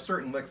go-to, I have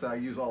certain licks that I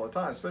use all the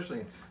time, especially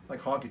in like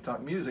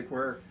honky-tonk music,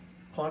 where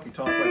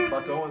honky-tonk, like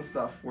Buck Owens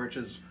stuff, which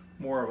is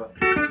more of a...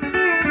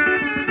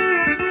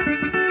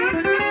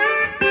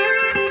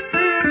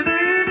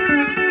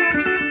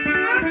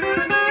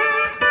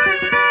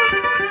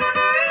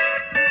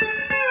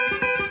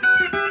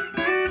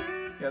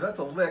 Yeah, that's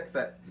a lick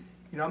that,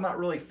 I'm not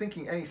really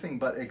thinking anything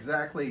but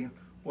exactly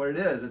what it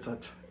is. It's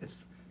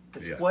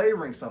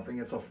flavoring something.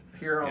 It's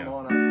here I'm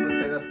on a, let's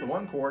say that's the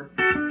one chord.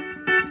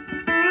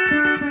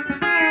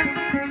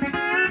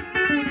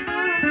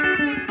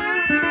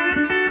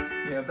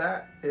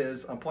 That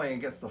is, I'm playing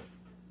against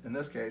in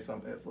this case,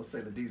 let's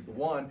say the D's the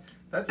 1.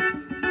 That's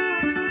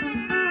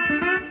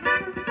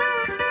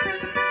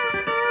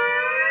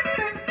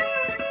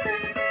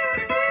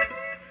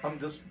I'm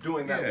just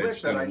doing that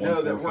lick that I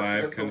know that works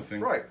against kind of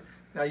thing. Right.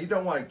 Now you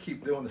don't want to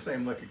keep doing the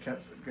same lick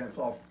against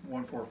all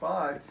 1, 4,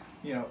 5.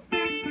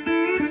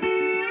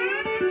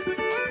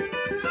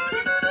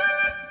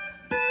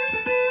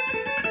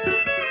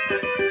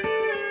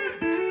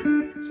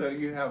 So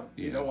you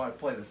don't want to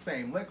play the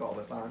same lick all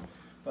the time,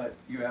 but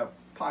you have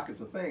pockets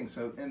of things.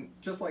 So, and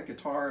just like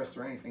guitarists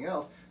or anything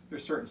else,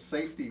 there's certain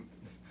safety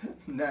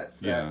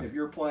nets that if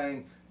you're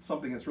playing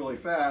something that's really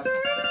fast,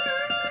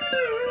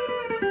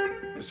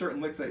 there's certain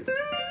licks that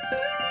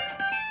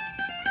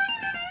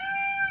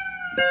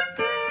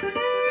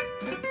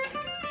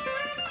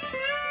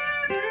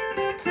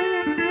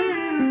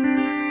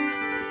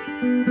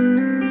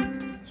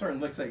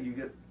you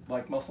get,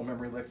 like muscle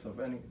memory licks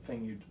of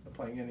anything you're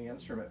playing any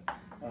instrument.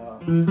 Of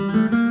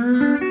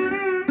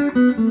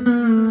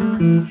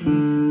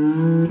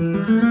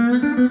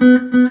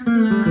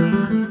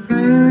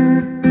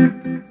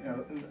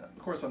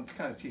course, I'm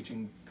kind of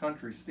teaching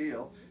country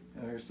steel,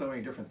 and there's so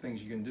many different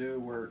things you can do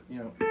where,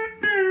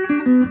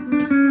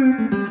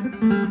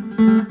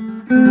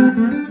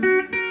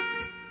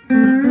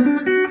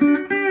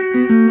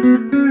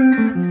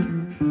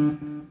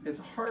 it's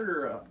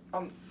harder.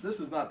 This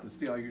is not the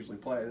steel I usually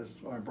play. This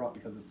is what I brought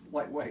because it's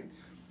lightweight.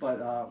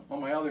 But on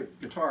my other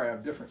guitar, I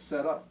have different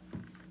setup,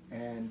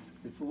 and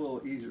it's a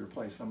little easier to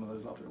play some of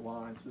those other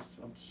lines.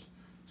 I'm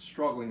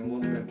struggling a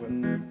little bit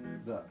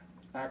with the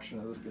action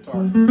of this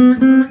guitar.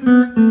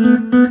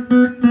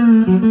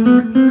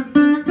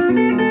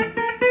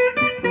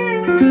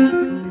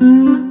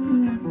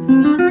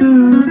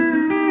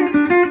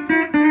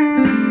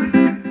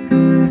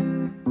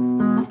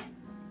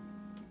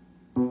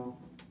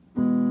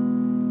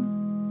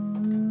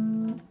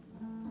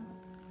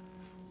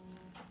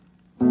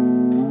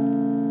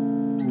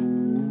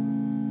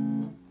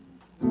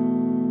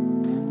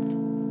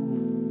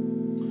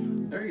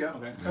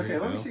 Okay,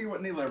 let me see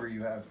what knee lever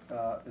you have.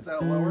 Is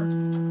that a lower? Where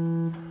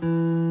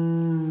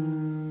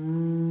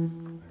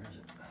is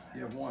it?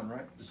 You have one,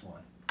 right? Just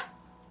one.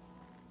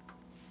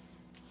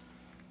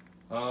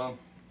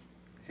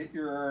 Hit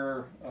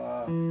your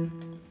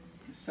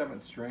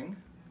 7th string.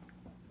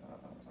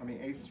 I mean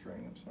 8th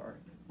string, I'm sorry.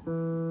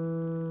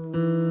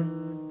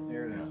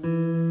 There it is.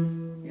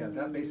 Yeah,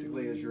 that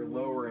basically is your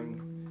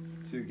lowering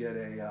to get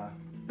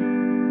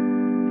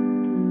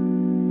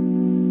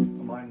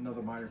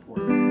another minor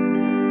chord.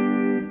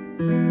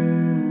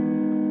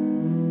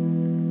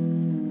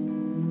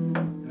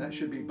 And that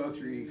should be both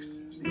your E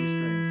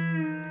strings,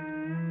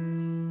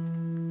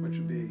 which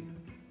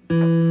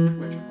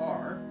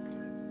are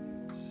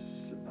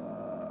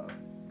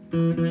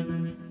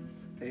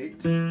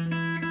 8,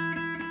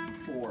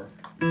 4.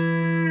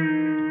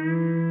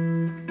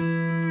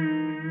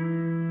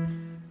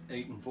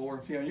 8 and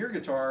 4. See, on your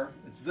guitar,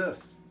 it's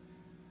this.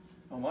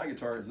 On my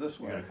guitar, it's this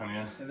way. You gotta come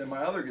in. And then my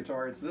other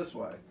guitar, it's this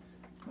way.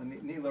 My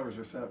knee levers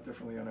are set up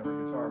differently on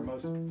every guitar.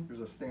 There's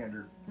a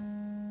standard.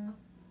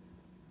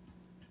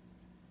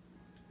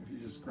 If you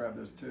just grab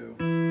those two.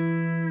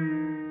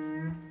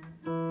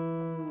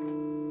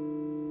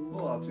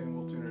 We'll auto-tune,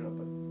 we'll tune it up,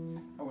 but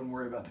I wouldn't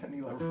worry about that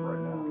knee lever for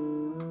right now.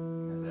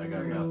 I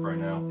got enough right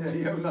now. Yeah,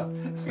 you have enough.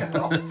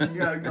 You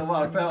got a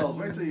lot of pedals.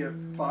 Wait till you have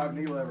 5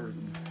 knee levers.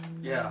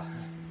 Yeah.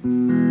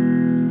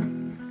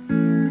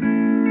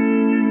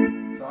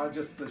 So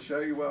just to show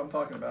you what I'm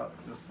talking about,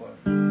 just slow.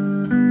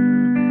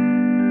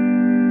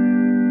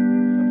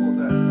 Simple as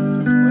that.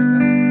 Just playing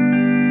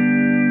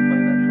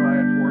that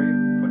triad for you.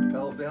 Put the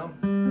pedals down.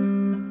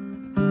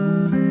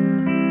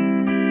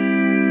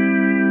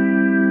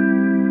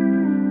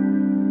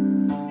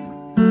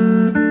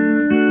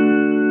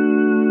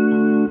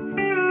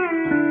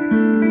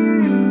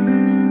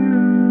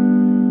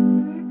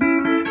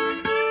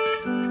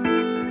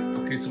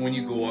 Okay, so when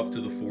you go up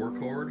to the 4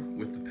 chord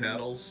with the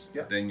pedals,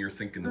 then you're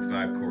thinking the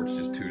 5 chord's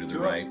just 2 to the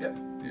right. Yep.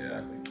 Yeah.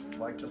 Exactly.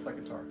 Just like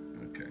guitar.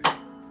 Okay.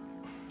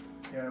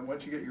 Yeah,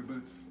 once you get your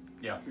boots,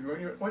 Yeah.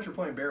 Once you're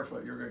playing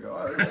barefoot, you're going to go,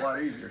 oh, this is a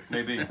lot easier.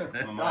 Maybe.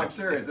 No, I'm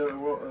serious.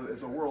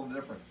 It's a world of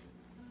difference.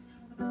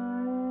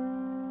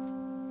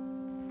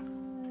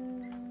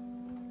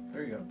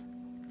 There you go.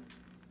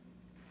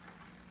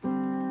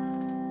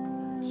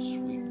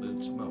 Sweet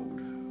boots mode.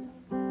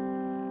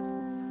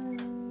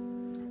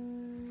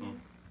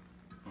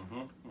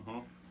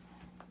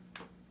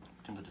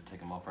 Tempted to take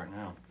them off right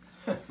now.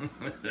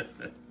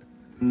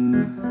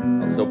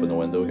 Let's open the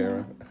window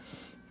here.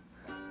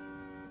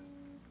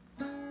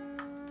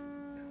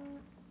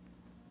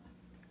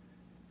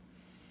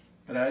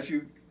 But as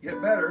you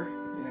get better,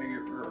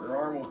 your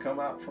arm will come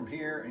out from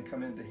here and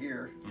come into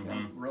here. So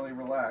I'm really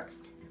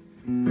relaxed.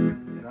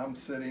 And I'm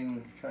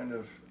sitting kind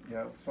of,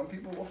 some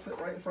people will sit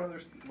right in front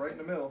of right in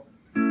the middle.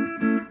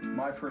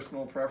 My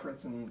personal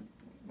preference, and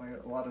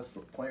a lot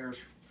of players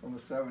from the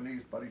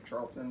 70s, Buddy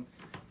Charlton,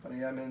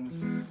 Buddy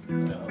Emmons, a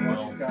lot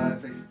of these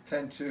guys, they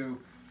tend to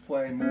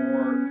play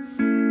more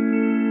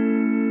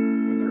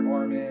with their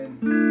arm in.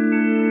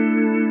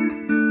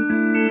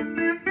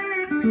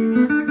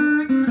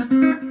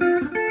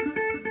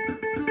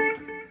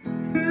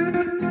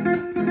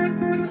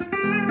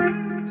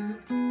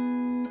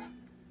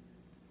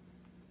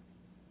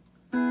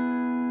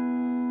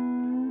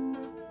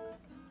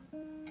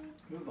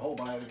 Move the whole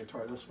body of the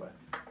guitar this way.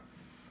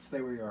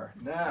 Stay where you are.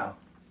 Now,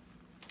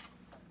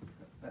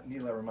 that knee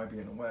lever might be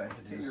in the way.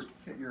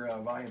 Get your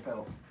volume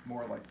pedal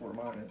more like where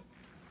mine is.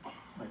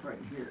 Like right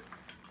in here.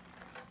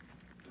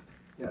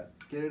 Yeah,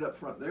 get it up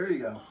front. There you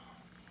go.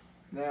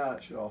 Now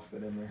it should all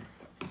fit in there.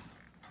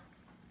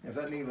 If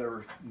that knee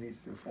lever needs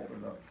to fold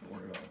it up, don't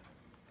worry about it.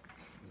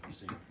 You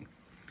see.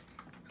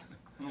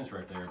 It's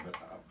right there, but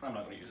I'm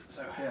not going to use it.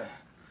 So. Yeah.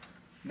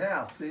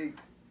 Now, see,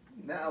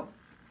 now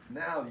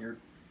you're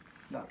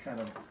not kind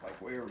of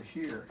like way over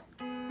here.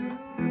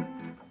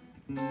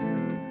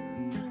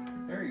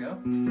 There you go.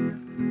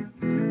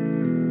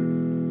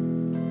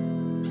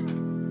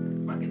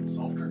 It's not getting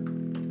softer.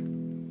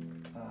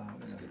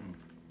 It's getting...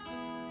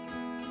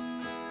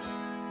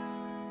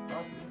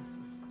 Possibly.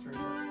 Let's turn it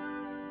up.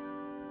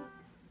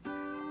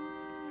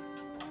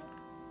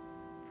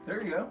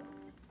 There you go.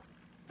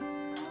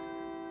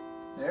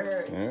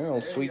 There Yeah,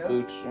 sweet you go.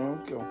 boots. There we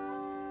go.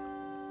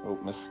 Oh,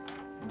 missed.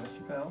 Missed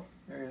your pedal.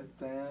 There he is.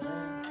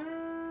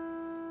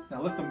 Now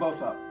lift them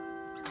both up.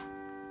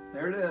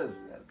 There it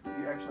is.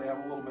 You actually have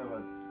a little bit of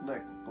a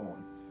lick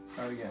going.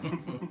 Try it again.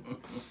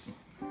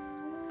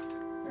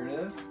 There it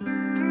is.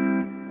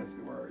 Let's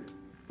see, where are you?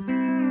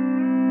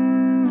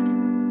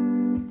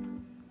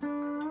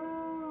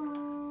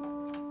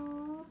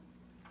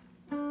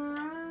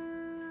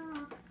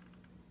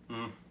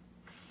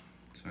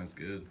 Sounds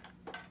good.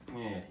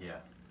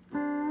 Yeah.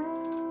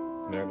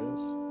 There it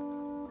is.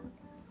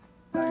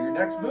 Now your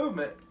next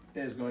movement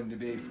is going to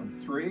be from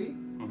 3,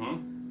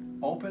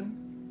 open,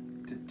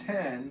 to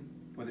 10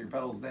 with your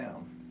pedals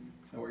down.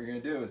 So what you're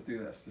going to do is do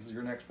this. This is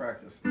your next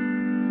practice. Now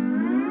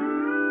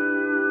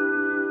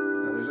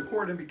there's a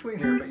chord in between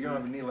here, but you don't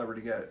have a knee lever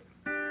to get it.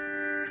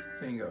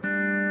 So you can go.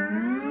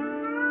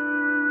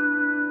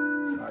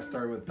 So I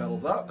started with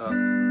pedals up,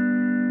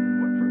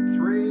 and went from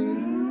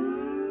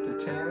 3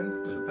 to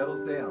 10 with the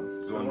pedals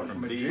down. So I went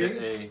from a B G.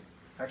 to A.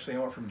 Actually, I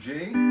went from G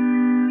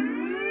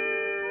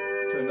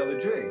to another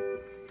G.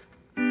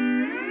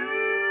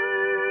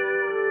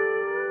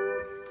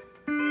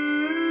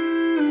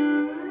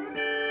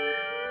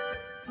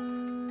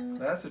 So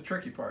that's the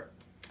tricky part.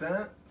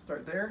 Then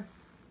start there.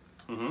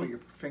 Put your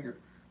fingers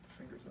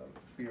up,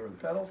 feet over the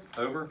pedals.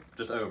 Over?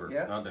 Just over,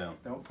 Yeah. not down.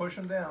 Don't push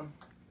them down.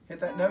 Hit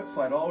that note,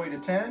 slide all the way to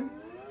 10,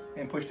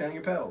 and push down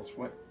your pedals.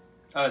 What?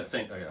 Oh, it's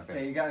same. Okay.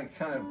 Yeah, you got to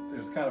kind of.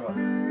 There's kind of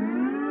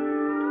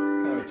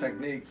a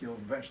technique you'll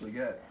eventually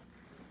get.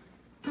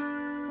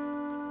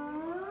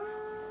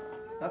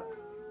 Up.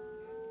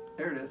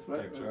 There it is.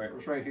 Sorry.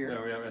 It's right here.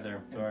 Yeah, right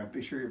there. Sorry.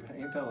 Be sure your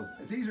hand pedals.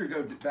 It's easier to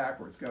go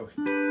backwards. Go.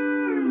 Maybe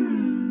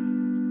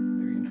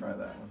you can try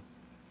that one.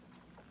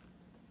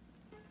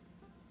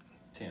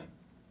 10.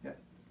 Yeah.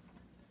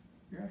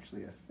 You're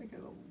actually, I think,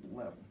 at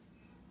 11.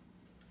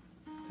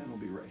 10 will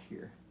be right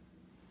here.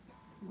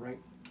 Right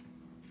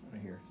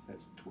here.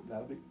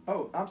 That'll be.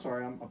 Oh, I'm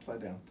sorry. I'm upside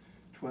down.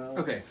 12.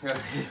 Okay. Yeah,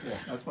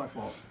 that's my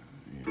fault.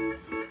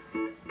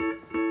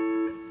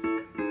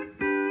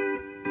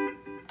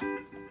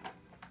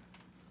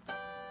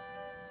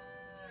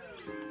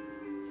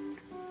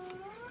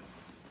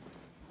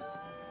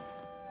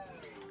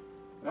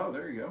 Oh,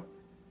 there you go.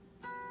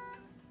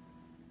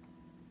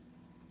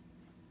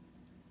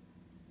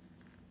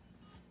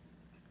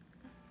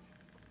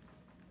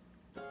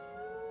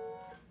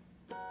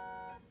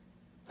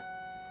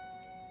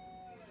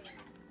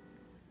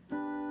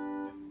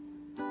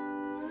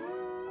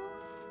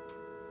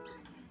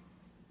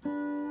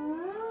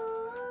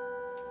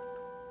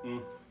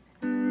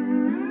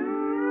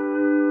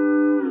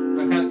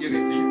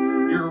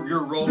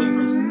 You're rolling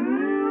from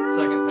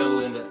second pedal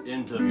into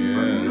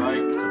first,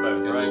 right? To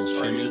both, right?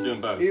 Or you're just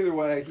doing both. Either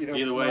way,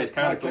 Either way, it's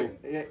kind of cool.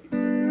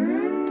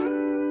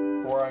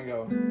 Or I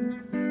go.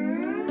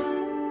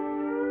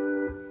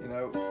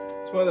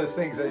 It's one of those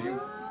things as you,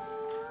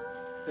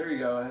 there you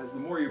go. As the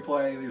more you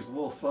play, there's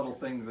little subtle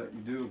things that you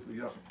do.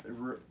 You don't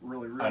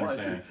really realize.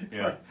 I understand.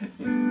 Yeah.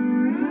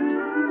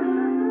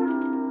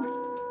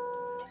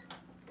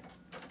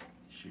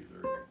 Shoot.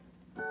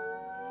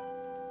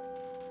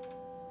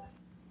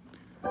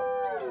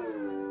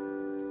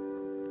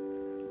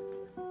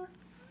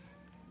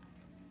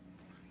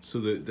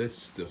 So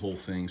that's the whole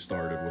thing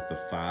started with the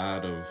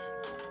fad of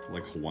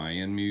like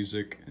Hawaiian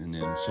music, and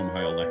then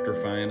somehow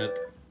electrifying it.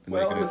 And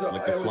Well, making it was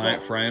like the it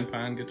was frying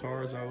pan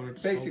guitar. Is that what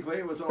it's basically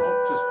it was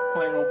just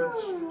plain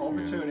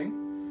open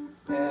tuning,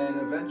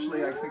 and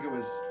eventually I think it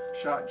was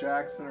Shot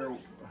Jackson or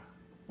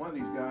one of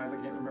these guys, I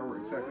can't remember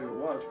exactly who it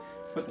was,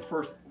 put the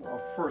first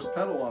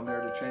pedal on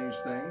there to change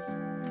things.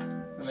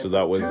 And So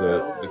that was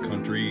the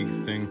country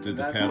thing, did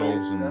the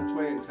pedals, and that's the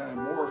way it kind of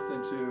morphed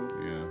into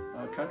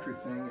a country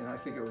thing. And I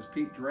think it was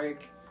Pete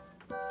Drake.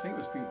 I think it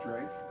was Pete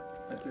Drake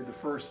that did the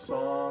first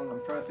song.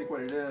 I'm trying to think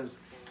what it is.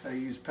 He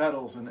used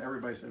pedals, and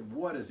everybody said,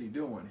 "What is he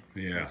doing?"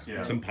 Yeah,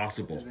 it's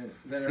impossible. And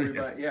then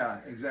everybody, yeah,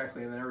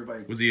 exactly. And then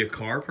everybody. Was he a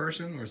car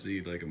person, or was he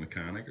like a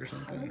mechanic or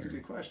something? That's a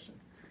good question.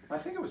 I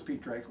think it was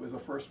Pete Drake was the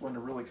first one to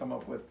really come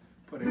up with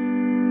putting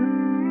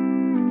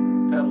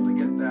pedal to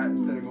get that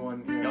instead of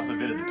going. He also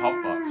invented the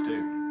talk box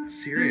too.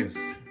 Serious?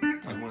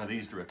 Like one of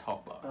these through a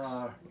talk box.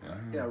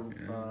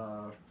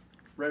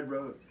 Red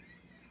Road.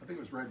 I think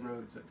it was Red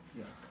Roads.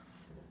 Yeah.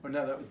 Well,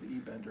 no, that was the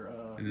E-Bender.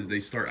 And did they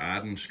start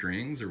adding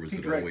strings, or was Pete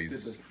it Drake always?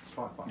 did the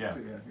talk box Yeah.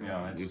 too.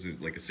 Yeah. Was it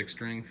like a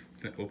 6-string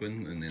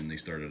open, and then they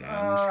started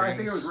adding strings? I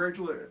think it was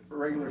regular.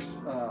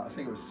 I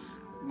think it was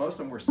most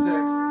of them were 6.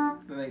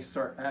 Then they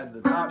add the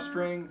top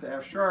string, the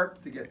F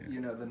sharp to get the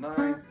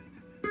 9.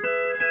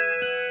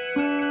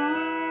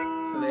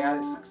 So they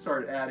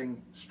started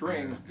adding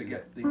strings to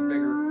get these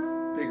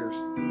biggers.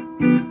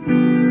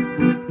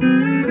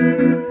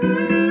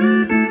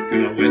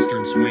 Kind of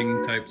Western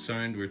swing type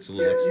sound where it's a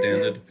little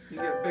extended. You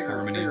get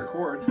harmony.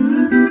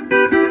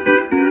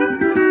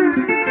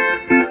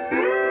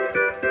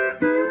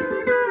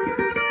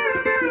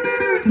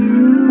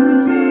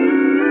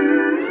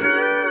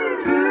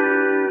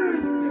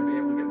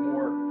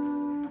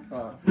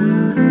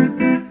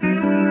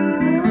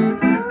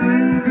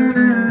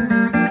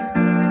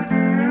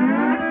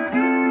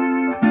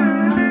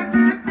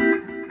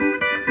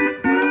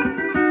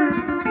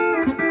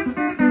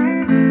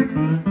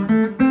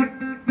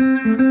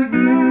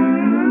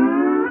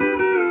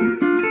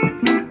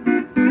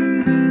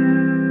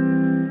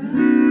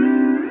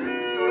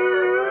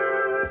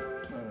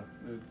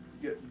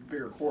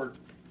 bigger chords.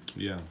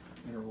 Yeah.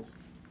 Intervals.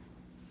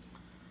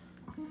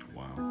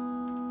 Wow.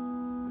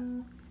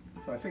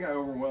 So I think I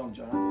overwhelmed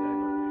John today,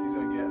 but he's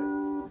going to get it.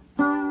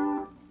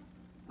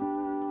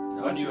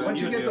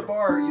 Once you get the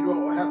bar, you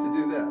don't have to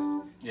do this.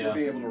 Yeah. You'll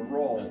be able to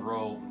roll. Just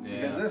roll.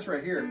 Yeah. Because this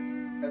right here,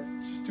 that's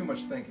just too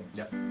much thinking.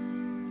 Yep.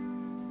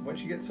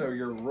 Once you get so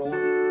you're rolling,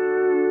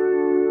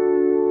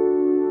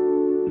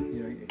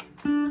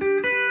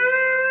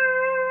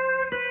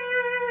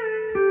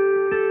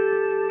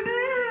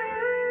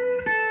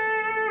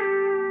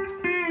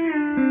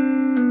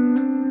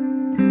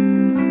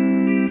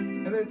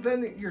 and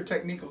then your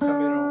technique will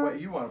come in on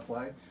what you want to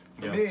play.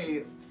 For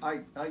me, I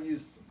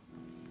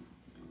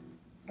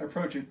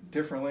approach it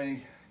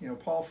differently.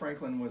 Paul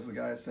Franklin was the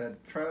guy that said,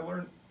 try to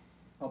learn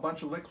a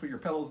bunch of licks with your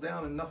pedals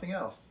down and nothing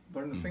else.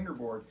 Learn the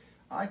fingerboard.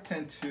 I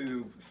tend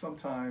to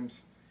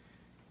sometimes,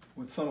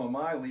 with some of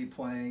my lead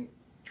playing,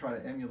 try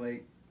to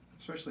emulate,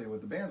 especially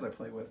with the bands I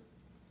play with,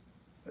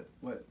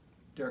 what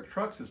Derek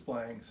Trucks is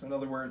playing. So in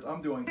other words,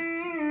 I'm doing.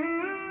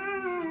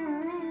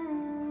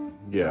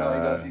 Yeah. All he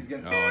does, he's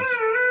getting.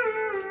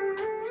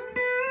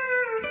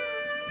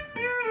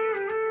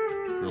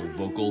 Real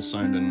vocal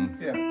sounding.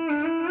 Yeah.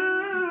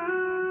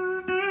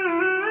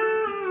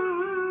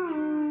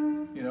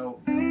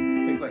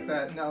 Things like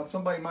that. Now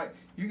somebody might,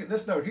 you get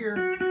this note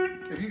here,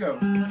 if you go,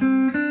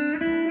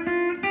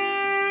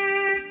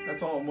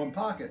 that's all in one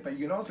pocket, but you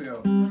can also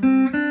go,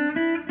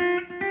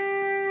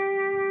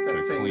 that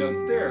same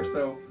note's there.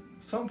 So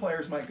some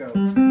players might go,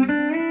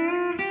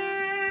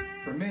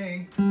 for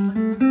me,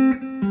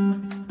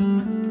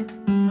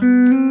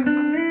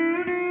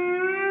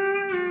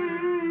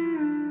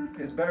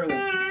 it's better than,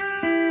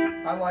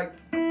 I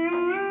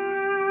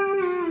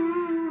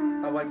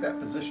like that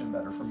position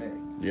better for me.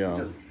 Yeah.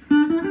 Just,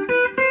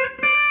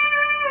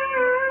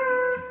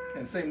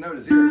 and same note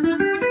as here.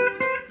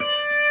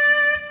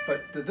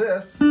 But to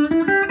this,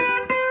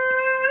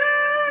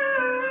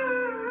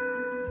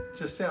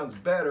 just sounds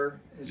better.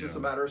 It's just a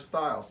matter of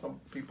style. Some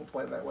people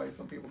play that way,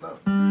 some people don't.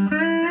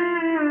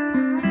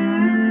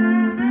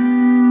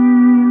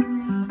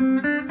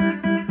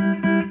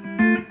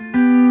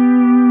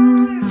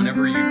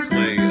 Whenever you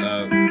play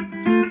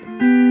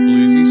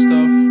bluesy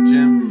stuff,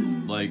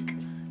 Jim, like,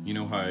 you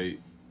know how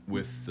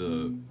with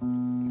the,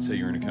 say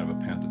you're in a kind of a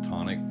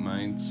pentatonic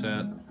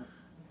mindset,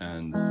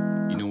 and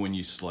when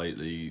you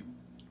slightly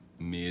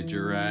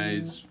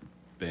majorize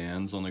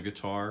bends on the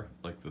guitar,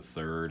 like the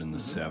 3rd and the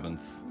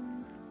 7th,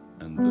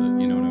 and the,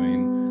 you know what I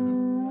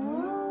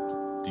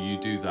mean? Do you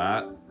do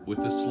that with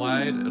the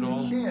slide at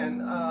all? You can.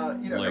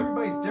 You know, Like-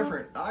 everybody's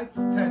different. I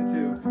tend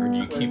to. Or do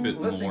you keep it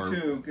listening more?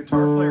 to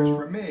guitar players?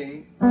 For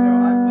me, you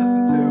know, I've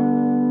listened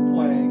to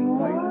playing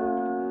like,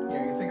 you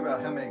know, you think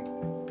about how many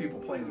people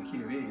playing the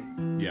key of E,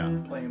 Yeah.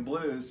 playing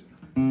blues.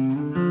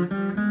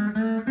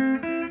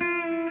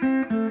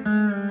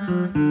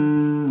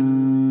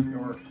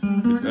 Or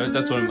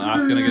That's what I'm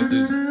asking. I guess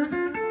is.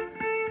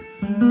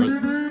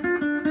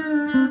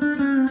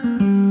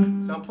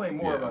 so I'm playing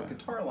more of a Yeah.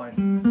 guitar line.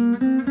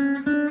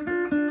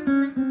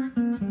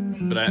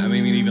 But I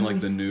mean, even like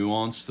the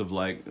nuance of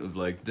like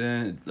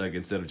da, like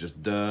instead of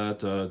just da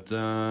da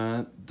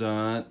da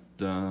da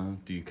da.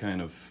 Do you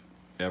kind of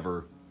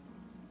ever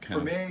For kind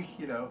of me,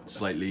 you know,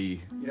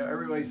 slightly? you know,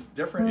 everybody's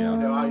different. Yeah. You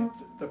know,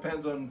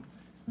 depends on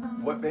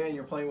what band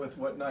you're playing with,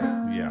 what night.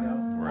 Yeah, You know?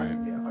 right.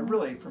 I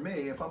really, for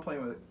me, if I'm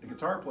playing with a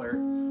guitar player,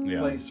 Yeah.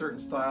 plays certain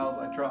styles,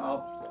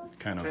 I'll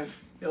Kind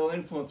of. it'll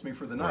influence me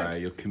for the night. Right,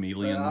 you're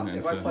chameleon. But,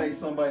 if I into- play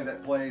somebody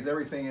that plays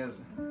everything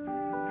is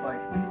like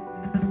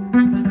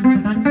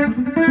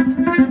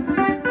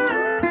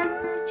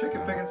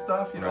chicken picking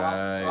stuff, you know,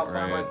 I'll find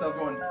Right. myself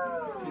going,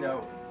 you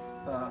know,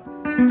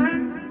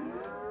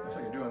 looks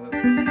like you're doing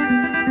this.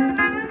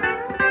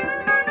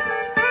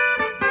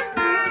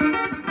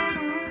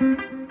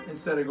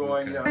 Instead of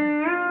going, you know,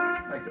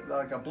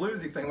 like a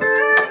bluesy thing, like.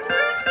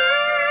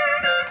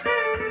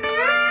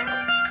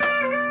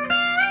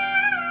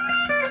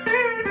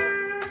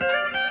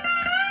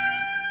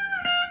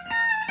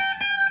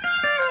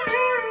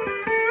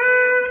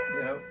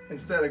 You know,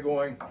 instead of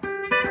going,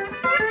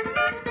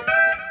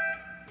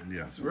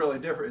 Yeah. it's really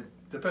different.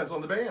 It depends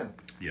on the band.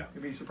 Yeah.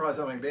 You'd be surprised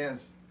how many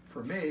bands,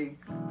 for me,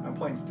 I'm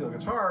playing steel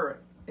guitar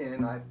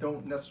and we're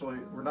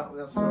not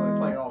necessarily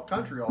playing all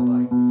country all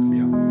night.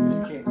 Yeah.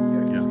 You can't,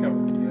 it's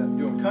kind of,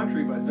 doing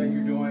country, but then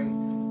you're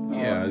doing.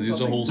 Yeah, there's a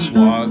something- whole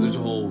swath, there's a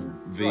whole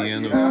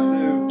vein you of have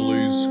to-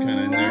 blues kind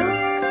of in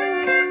there.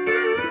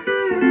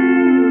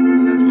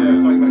 And that's where I'm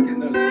Yeah. talking about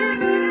getting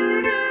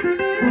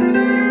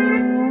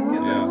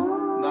Yeah. those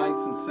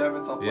ninths and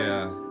sevenths. I'll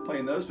Yeah. play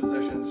in those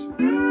positions.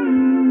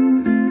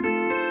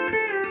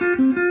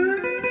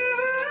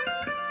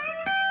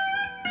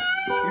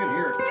 You can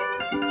hear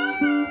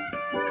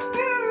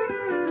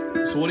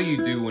it. So what do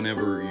you do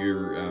whenever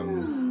you're,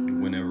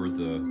 whenever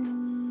the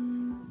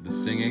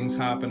singing's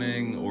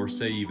happening, or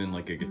say even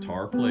like a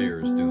guitar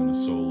player is doing a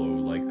solo?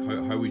 Like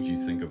how would you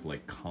think of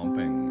like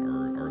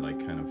comping or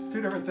like kind of?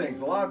 Two different things.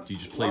 A lot of Do you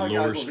just a play lot of lower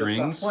guys will just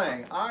strings? stop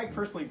playing. I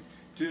personally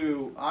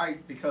do.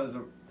 Because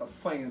of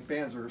playing in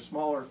bands that are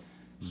smaller,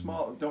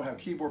 don't have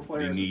keyboard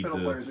players and need fiddle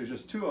the- players. There's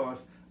just two of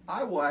us.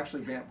 I will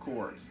actually vamp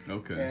chords.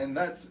 Okay. And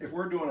that's if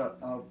we're doing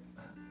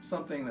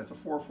something that's a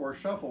 4/4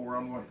 shuffle where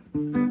I'm going.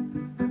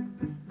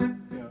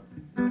 You know,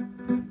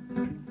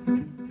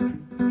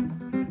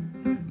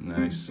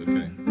 Nice. Okay. you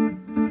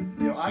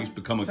know, So you've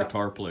become a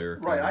guitar player.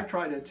 Right. I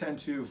try to tend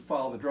to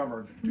follow the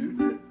drummer.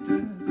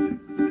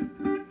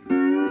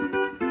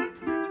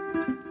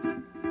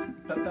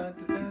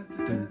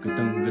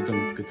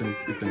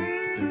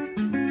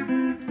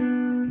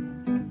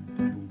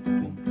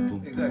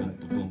 Exactly.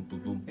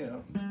 You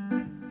know.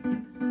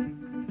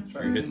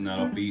 So you're hitting that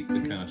upbeat,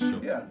 the kind of show.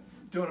 Yeah,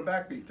 doing a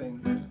backbeat thing.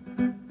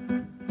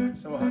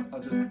 So I'll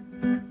just. You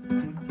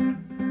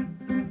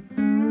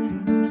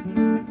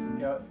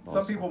know,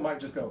 some people might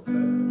just go.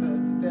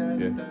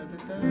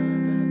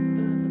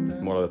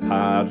 More of a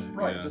pad.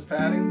 Right, Yeah. just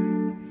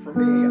padding. For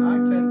me, I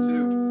tend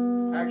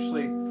to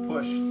actually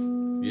push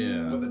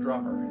Yeah. with a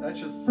drummer. That's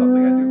just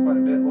something I do quite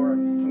a bit. Or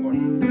I'm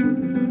going.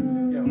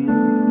 You know.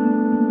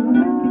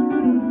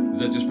 Is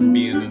that just from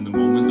being in the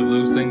moment of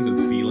those things and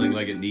feeling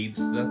like it needs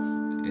that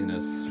in a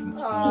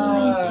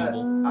smaller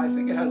ensemble? I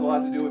think it has a lot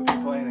to do with me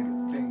playing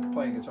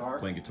guitar.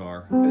 Playing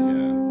guitar. Because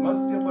Yeah.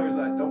 most steel players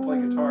that don't play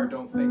guitar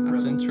don't think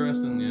That's rhythm.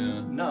 interesting.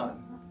 Yeah. None.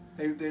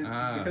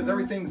 Ah. Because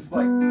everything's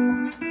like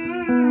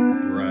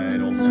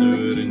Right. All everything's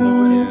fluid and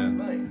fluid.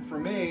 yeah. And for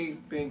me,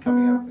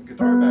 coming out of a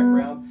guitar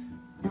background,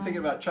 you're thinking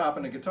about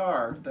chopping a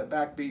guitar, that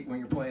backbeat when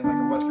you're playing like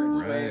a western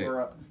swing Right.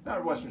 or not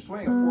a western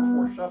swing, a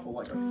 4/4 shuffle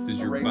like a Does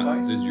a your Ray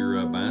Weiss.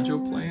 banjo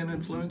playing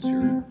influence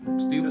your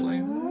steel Just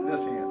playing?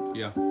 this hand.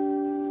 Yeah.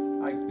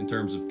 I In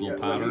terms of little Yeah,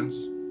 well, patterns.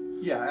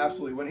 yeah,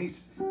 absolutely. When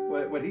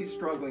what he's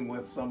struggling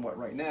with somewhat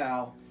right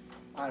now,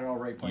 I'd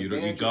already played You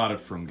banjo. got it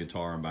from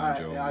guitar and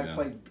banjo. I yeah.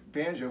 played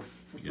banjo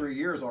for 3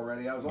 years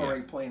already. I was Yeah.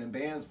 already playing in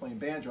bands, playing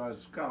banjo. I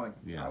was kind of,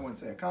 Yeah. I wouldn't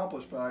say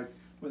accomplished, but I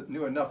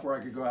knew enough where I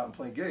could go out and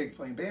play gigs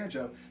playing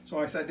banjo. So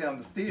I sat down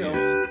to steel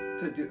Yeah.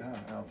 to do out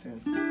of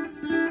tune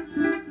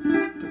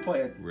to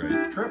play a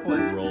Right.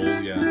 triplet. Roll.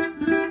 Yeah.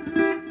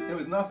 It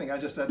was nothing. I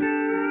just said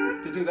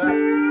to do that.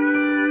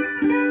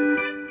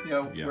 You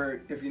know, Yeah.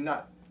 where if you're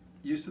not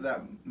used to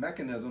that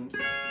mechanisms.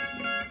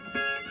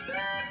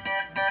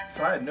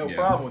 So I had no Yeah.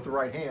 problem with the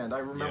right hand. I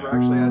remember Yeah.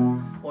 actually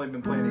I'd only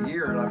been playing a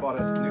year and I bought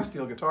a new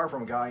steel guitar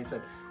from a guy. He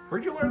said,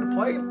 where'd you learn to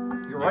play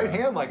your right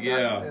hand like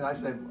that? And I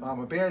said,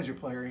 I'm a banjo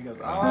player. And he goes,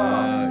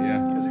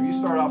 because if you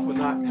start off with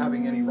not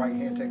having any right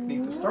hand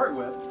technique to start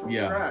with from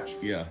scratch,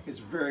 it's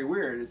very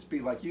weird. It's be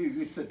like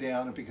you'd sit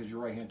down and because your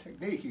right hand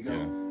technique, you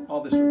go,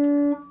 all this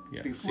would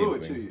be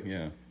fluid to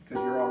you.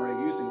 Because you're already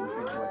using your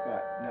fingers like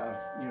that. Now,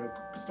 you know,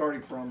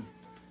 starting from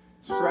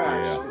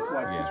scratch, it's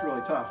like it's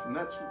really tough, and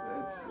there's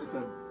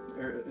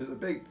a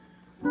big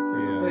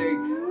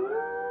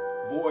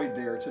void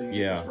there till you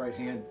get this right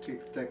hand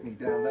technique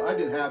down. That I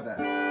didn't have that.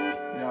 You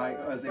know, I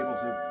was able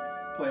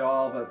to play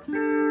all those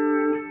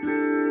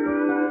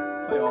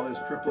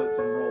triplets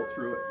and roll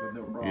through it with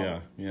no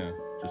problem.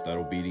 Just that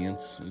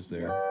obedience is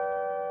there.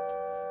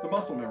 The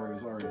muscle memory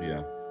was already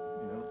there.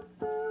 You know,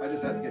 I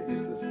just had to get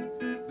used to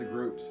the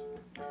groups.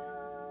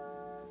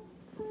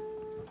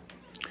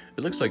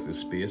 It looks like the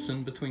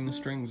spacing between the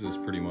strings is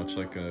pretty much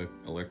like a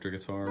electric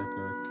guitar.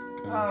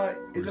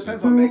 It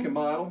depends on make and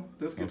model.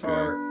 This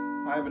guitar,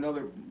 I have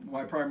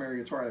my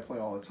primary guitar I play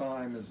all the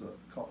time is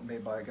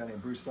made by a guy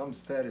named Bruce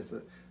Zumstead. It's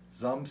a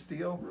Zum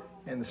steel,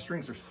 and the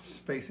strings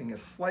spacing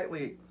is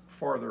slightly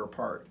farther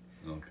apart.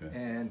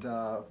 And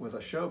with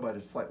a show bud,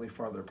 it's slightly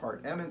farther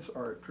apart. Emmons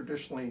are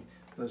traditionally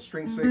the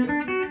string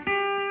spacing.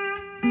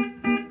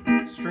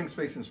 String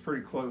spacing is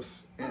pretty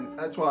close, and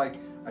that's why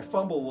I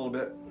fumble a little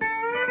bit.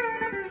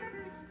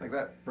 Like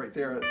that right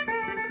there.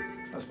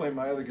 I was playing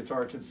my other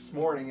guitar this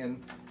morning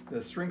and the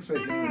string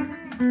spacing, I'm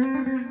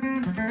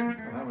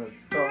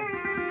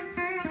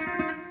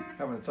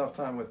having a tough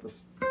time with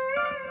this.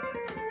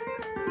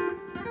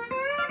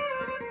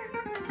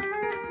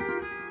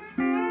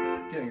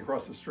 Getting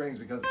across the strings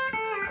because.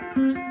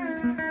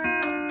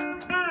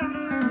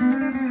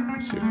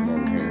 Let's see from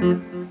over here.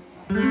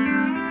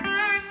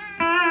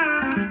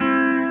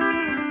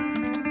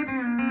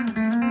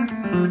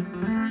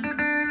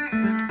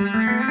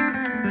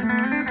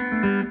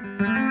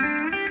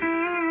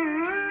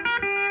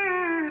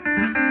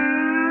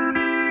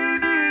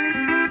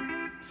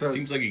 So it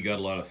seems like you got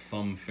a lot of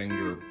thumb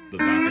finger, the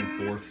back and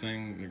forth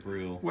thing, like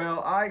real.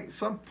 Well,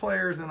 some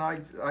players, and I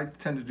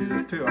tend to do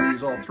this too. I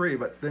use all three,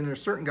 but then there's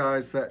certain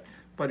guys that,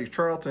 Buddy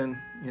Charlton,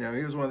 you know,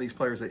 he was one of these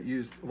players that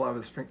used a lot of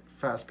his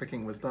fast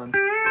picking was done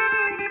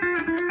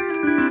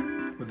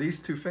with these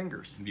two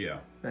fingers.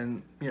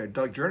 And you know,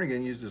 Doug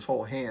Jernigan used his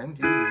whole hand,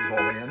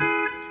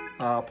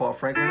 Paul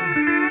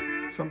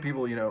Franklin. Some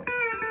people, you know,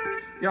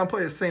 I'm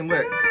playing the same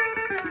lick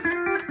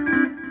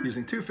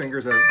using two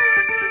fingers as.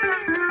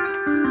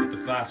 But the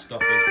fast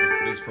stuff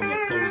is from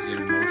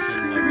opposing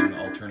motion, like an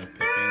alternate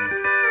picking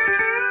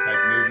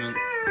type movement.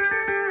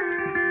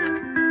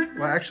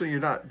 Well, actually, you're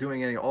not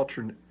doing any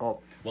alternate.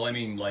 Well, I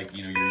mean, like,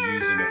 you know, you're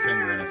using a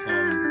finger and a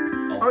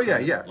thumb. Oh yeah,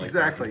 like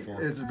exactly.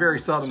 It's very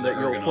seldom that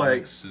you'll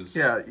play.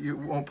 You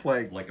won't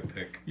play like a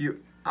pick.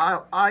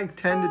 I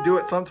tend to do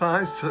it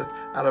sometimes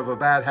out of a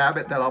bad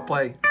habit that I'll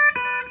play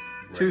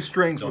two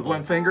strings with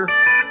one finger,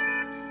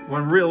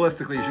 when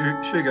realistically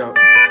you should go.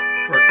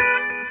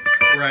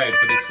 Right,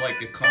 but it's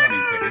like economy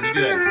picking. You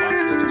do that in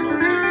classical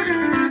guitar too, you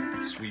know,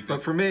 just sweep it.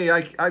 But for me,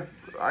 when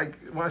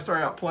I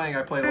started out playing,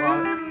 I played a lot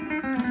of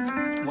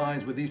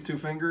lines with these two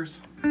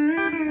fingers.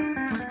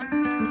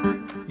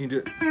 You do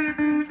it.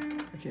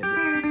 I can't do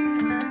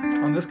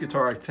it. On this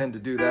guitar, I tend to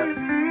do that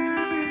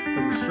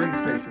because the string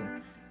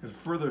spacing. The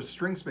further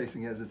string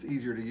spacing is, it's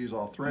easier to use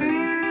all three. So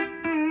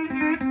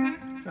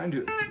I can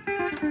do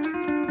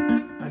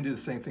the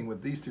same thing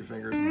with these two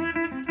fingers.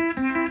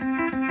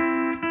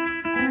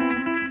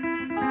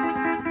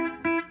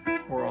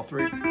 Or all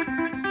three. Get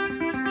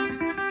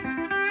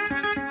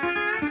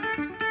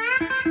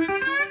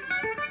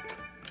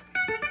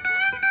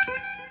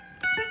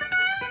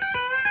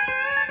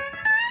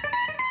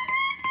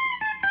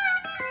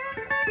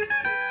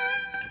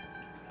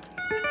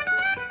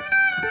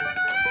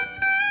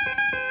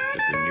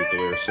the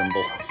nuclear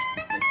symbols.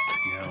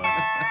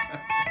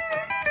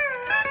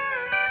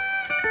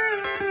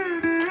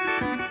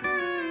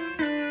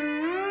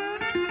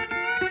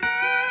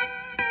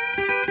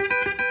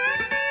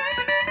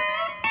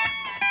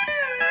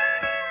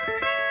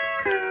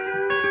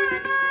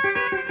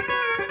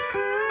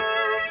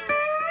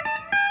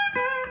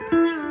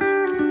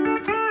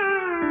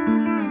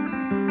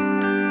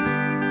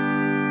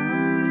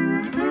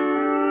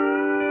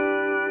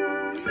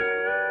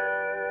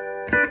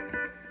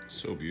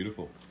 So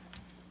beautiful.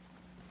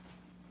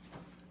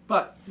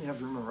 But you have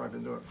to remember, I've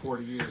been doing it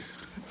 40 years.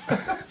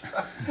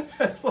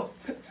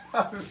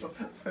 I've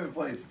been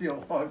playing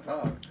steel a long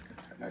time.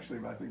 Actually,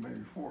 I think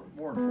maybe more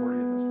than 40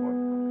 at this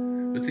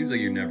point. It seems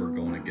like you're never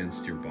going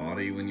against your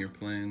body when you're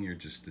playing.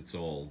 It's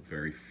all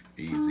very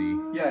easy.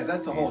 Yeah,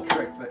 that's the whole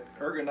trick. The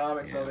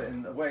ergonomics of it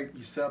and the way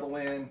you settle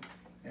in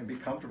and be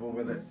comfortable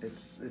with it.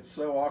 It's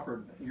so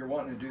awkward. You're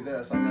wanting to do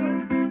this, I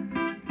know.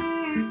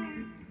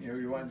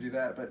 You want to do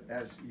that, but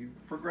as you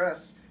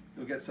progress,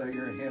 you'll get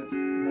your hands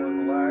more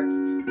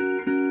relaxed.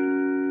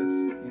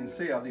 Because you can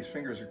see how these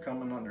fingers are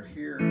coming under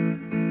here.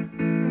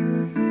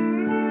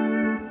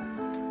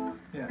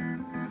 Yeah.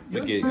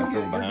 But get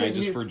from behind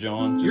just for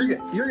John.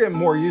 You're getting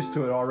more used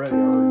to it already,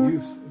 or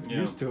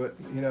used to it.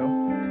 You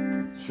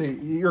know. See,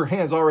 your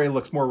hands already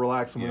looks more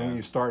relaxed than when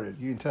you started.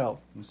 You can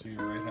tell. You see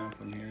your right hand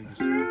from here.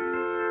 Just...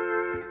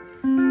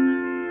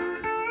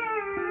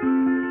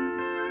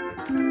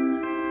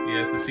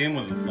 Yeah, it's the same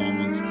with the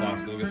thumb. With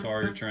classical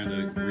guitar, you're trying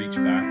to reach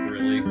back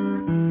really. A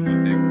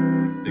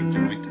big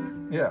joint.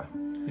 Yeah.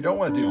 You don't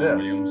want to do John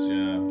this. Williams,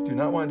 yeah. Do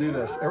not want to do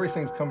this.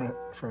 Everything's coming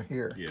from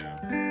here. Yeah.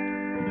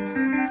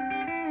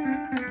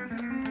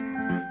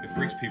 It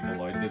freaks people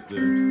out that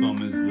their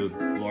thumb is the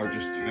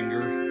largest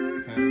finger,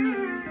 kind of.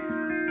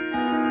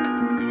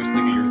 You always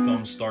think of your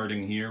thumb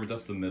starting here, but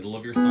that's the middle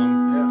of your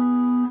thumb. Yeah.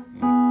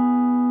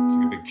 It's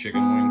like a big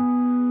chicken wing.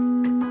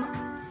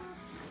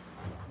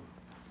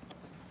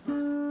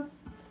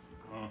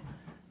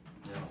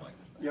 Yeah, I don't like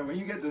this thing. Yeah, when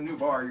you get the new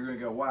bar, you're going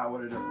to go, wow,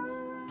 what a difference.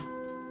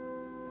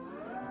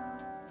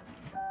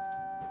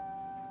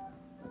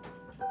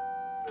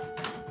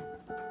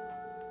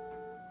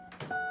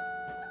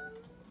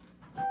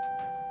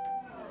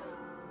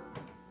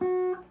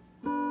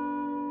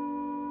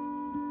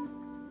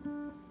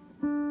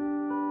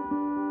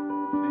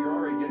 So you're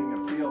already getting a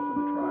feel for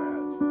the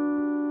triads.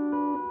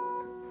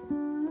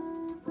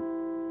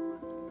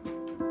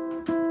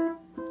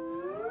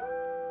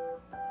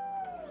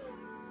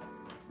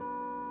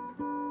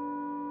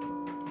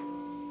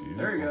 Beautiful.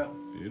 There you go.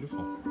 Beautiful.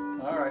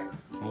 All right.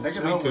 Well, Take it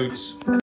sweet home with poots. you.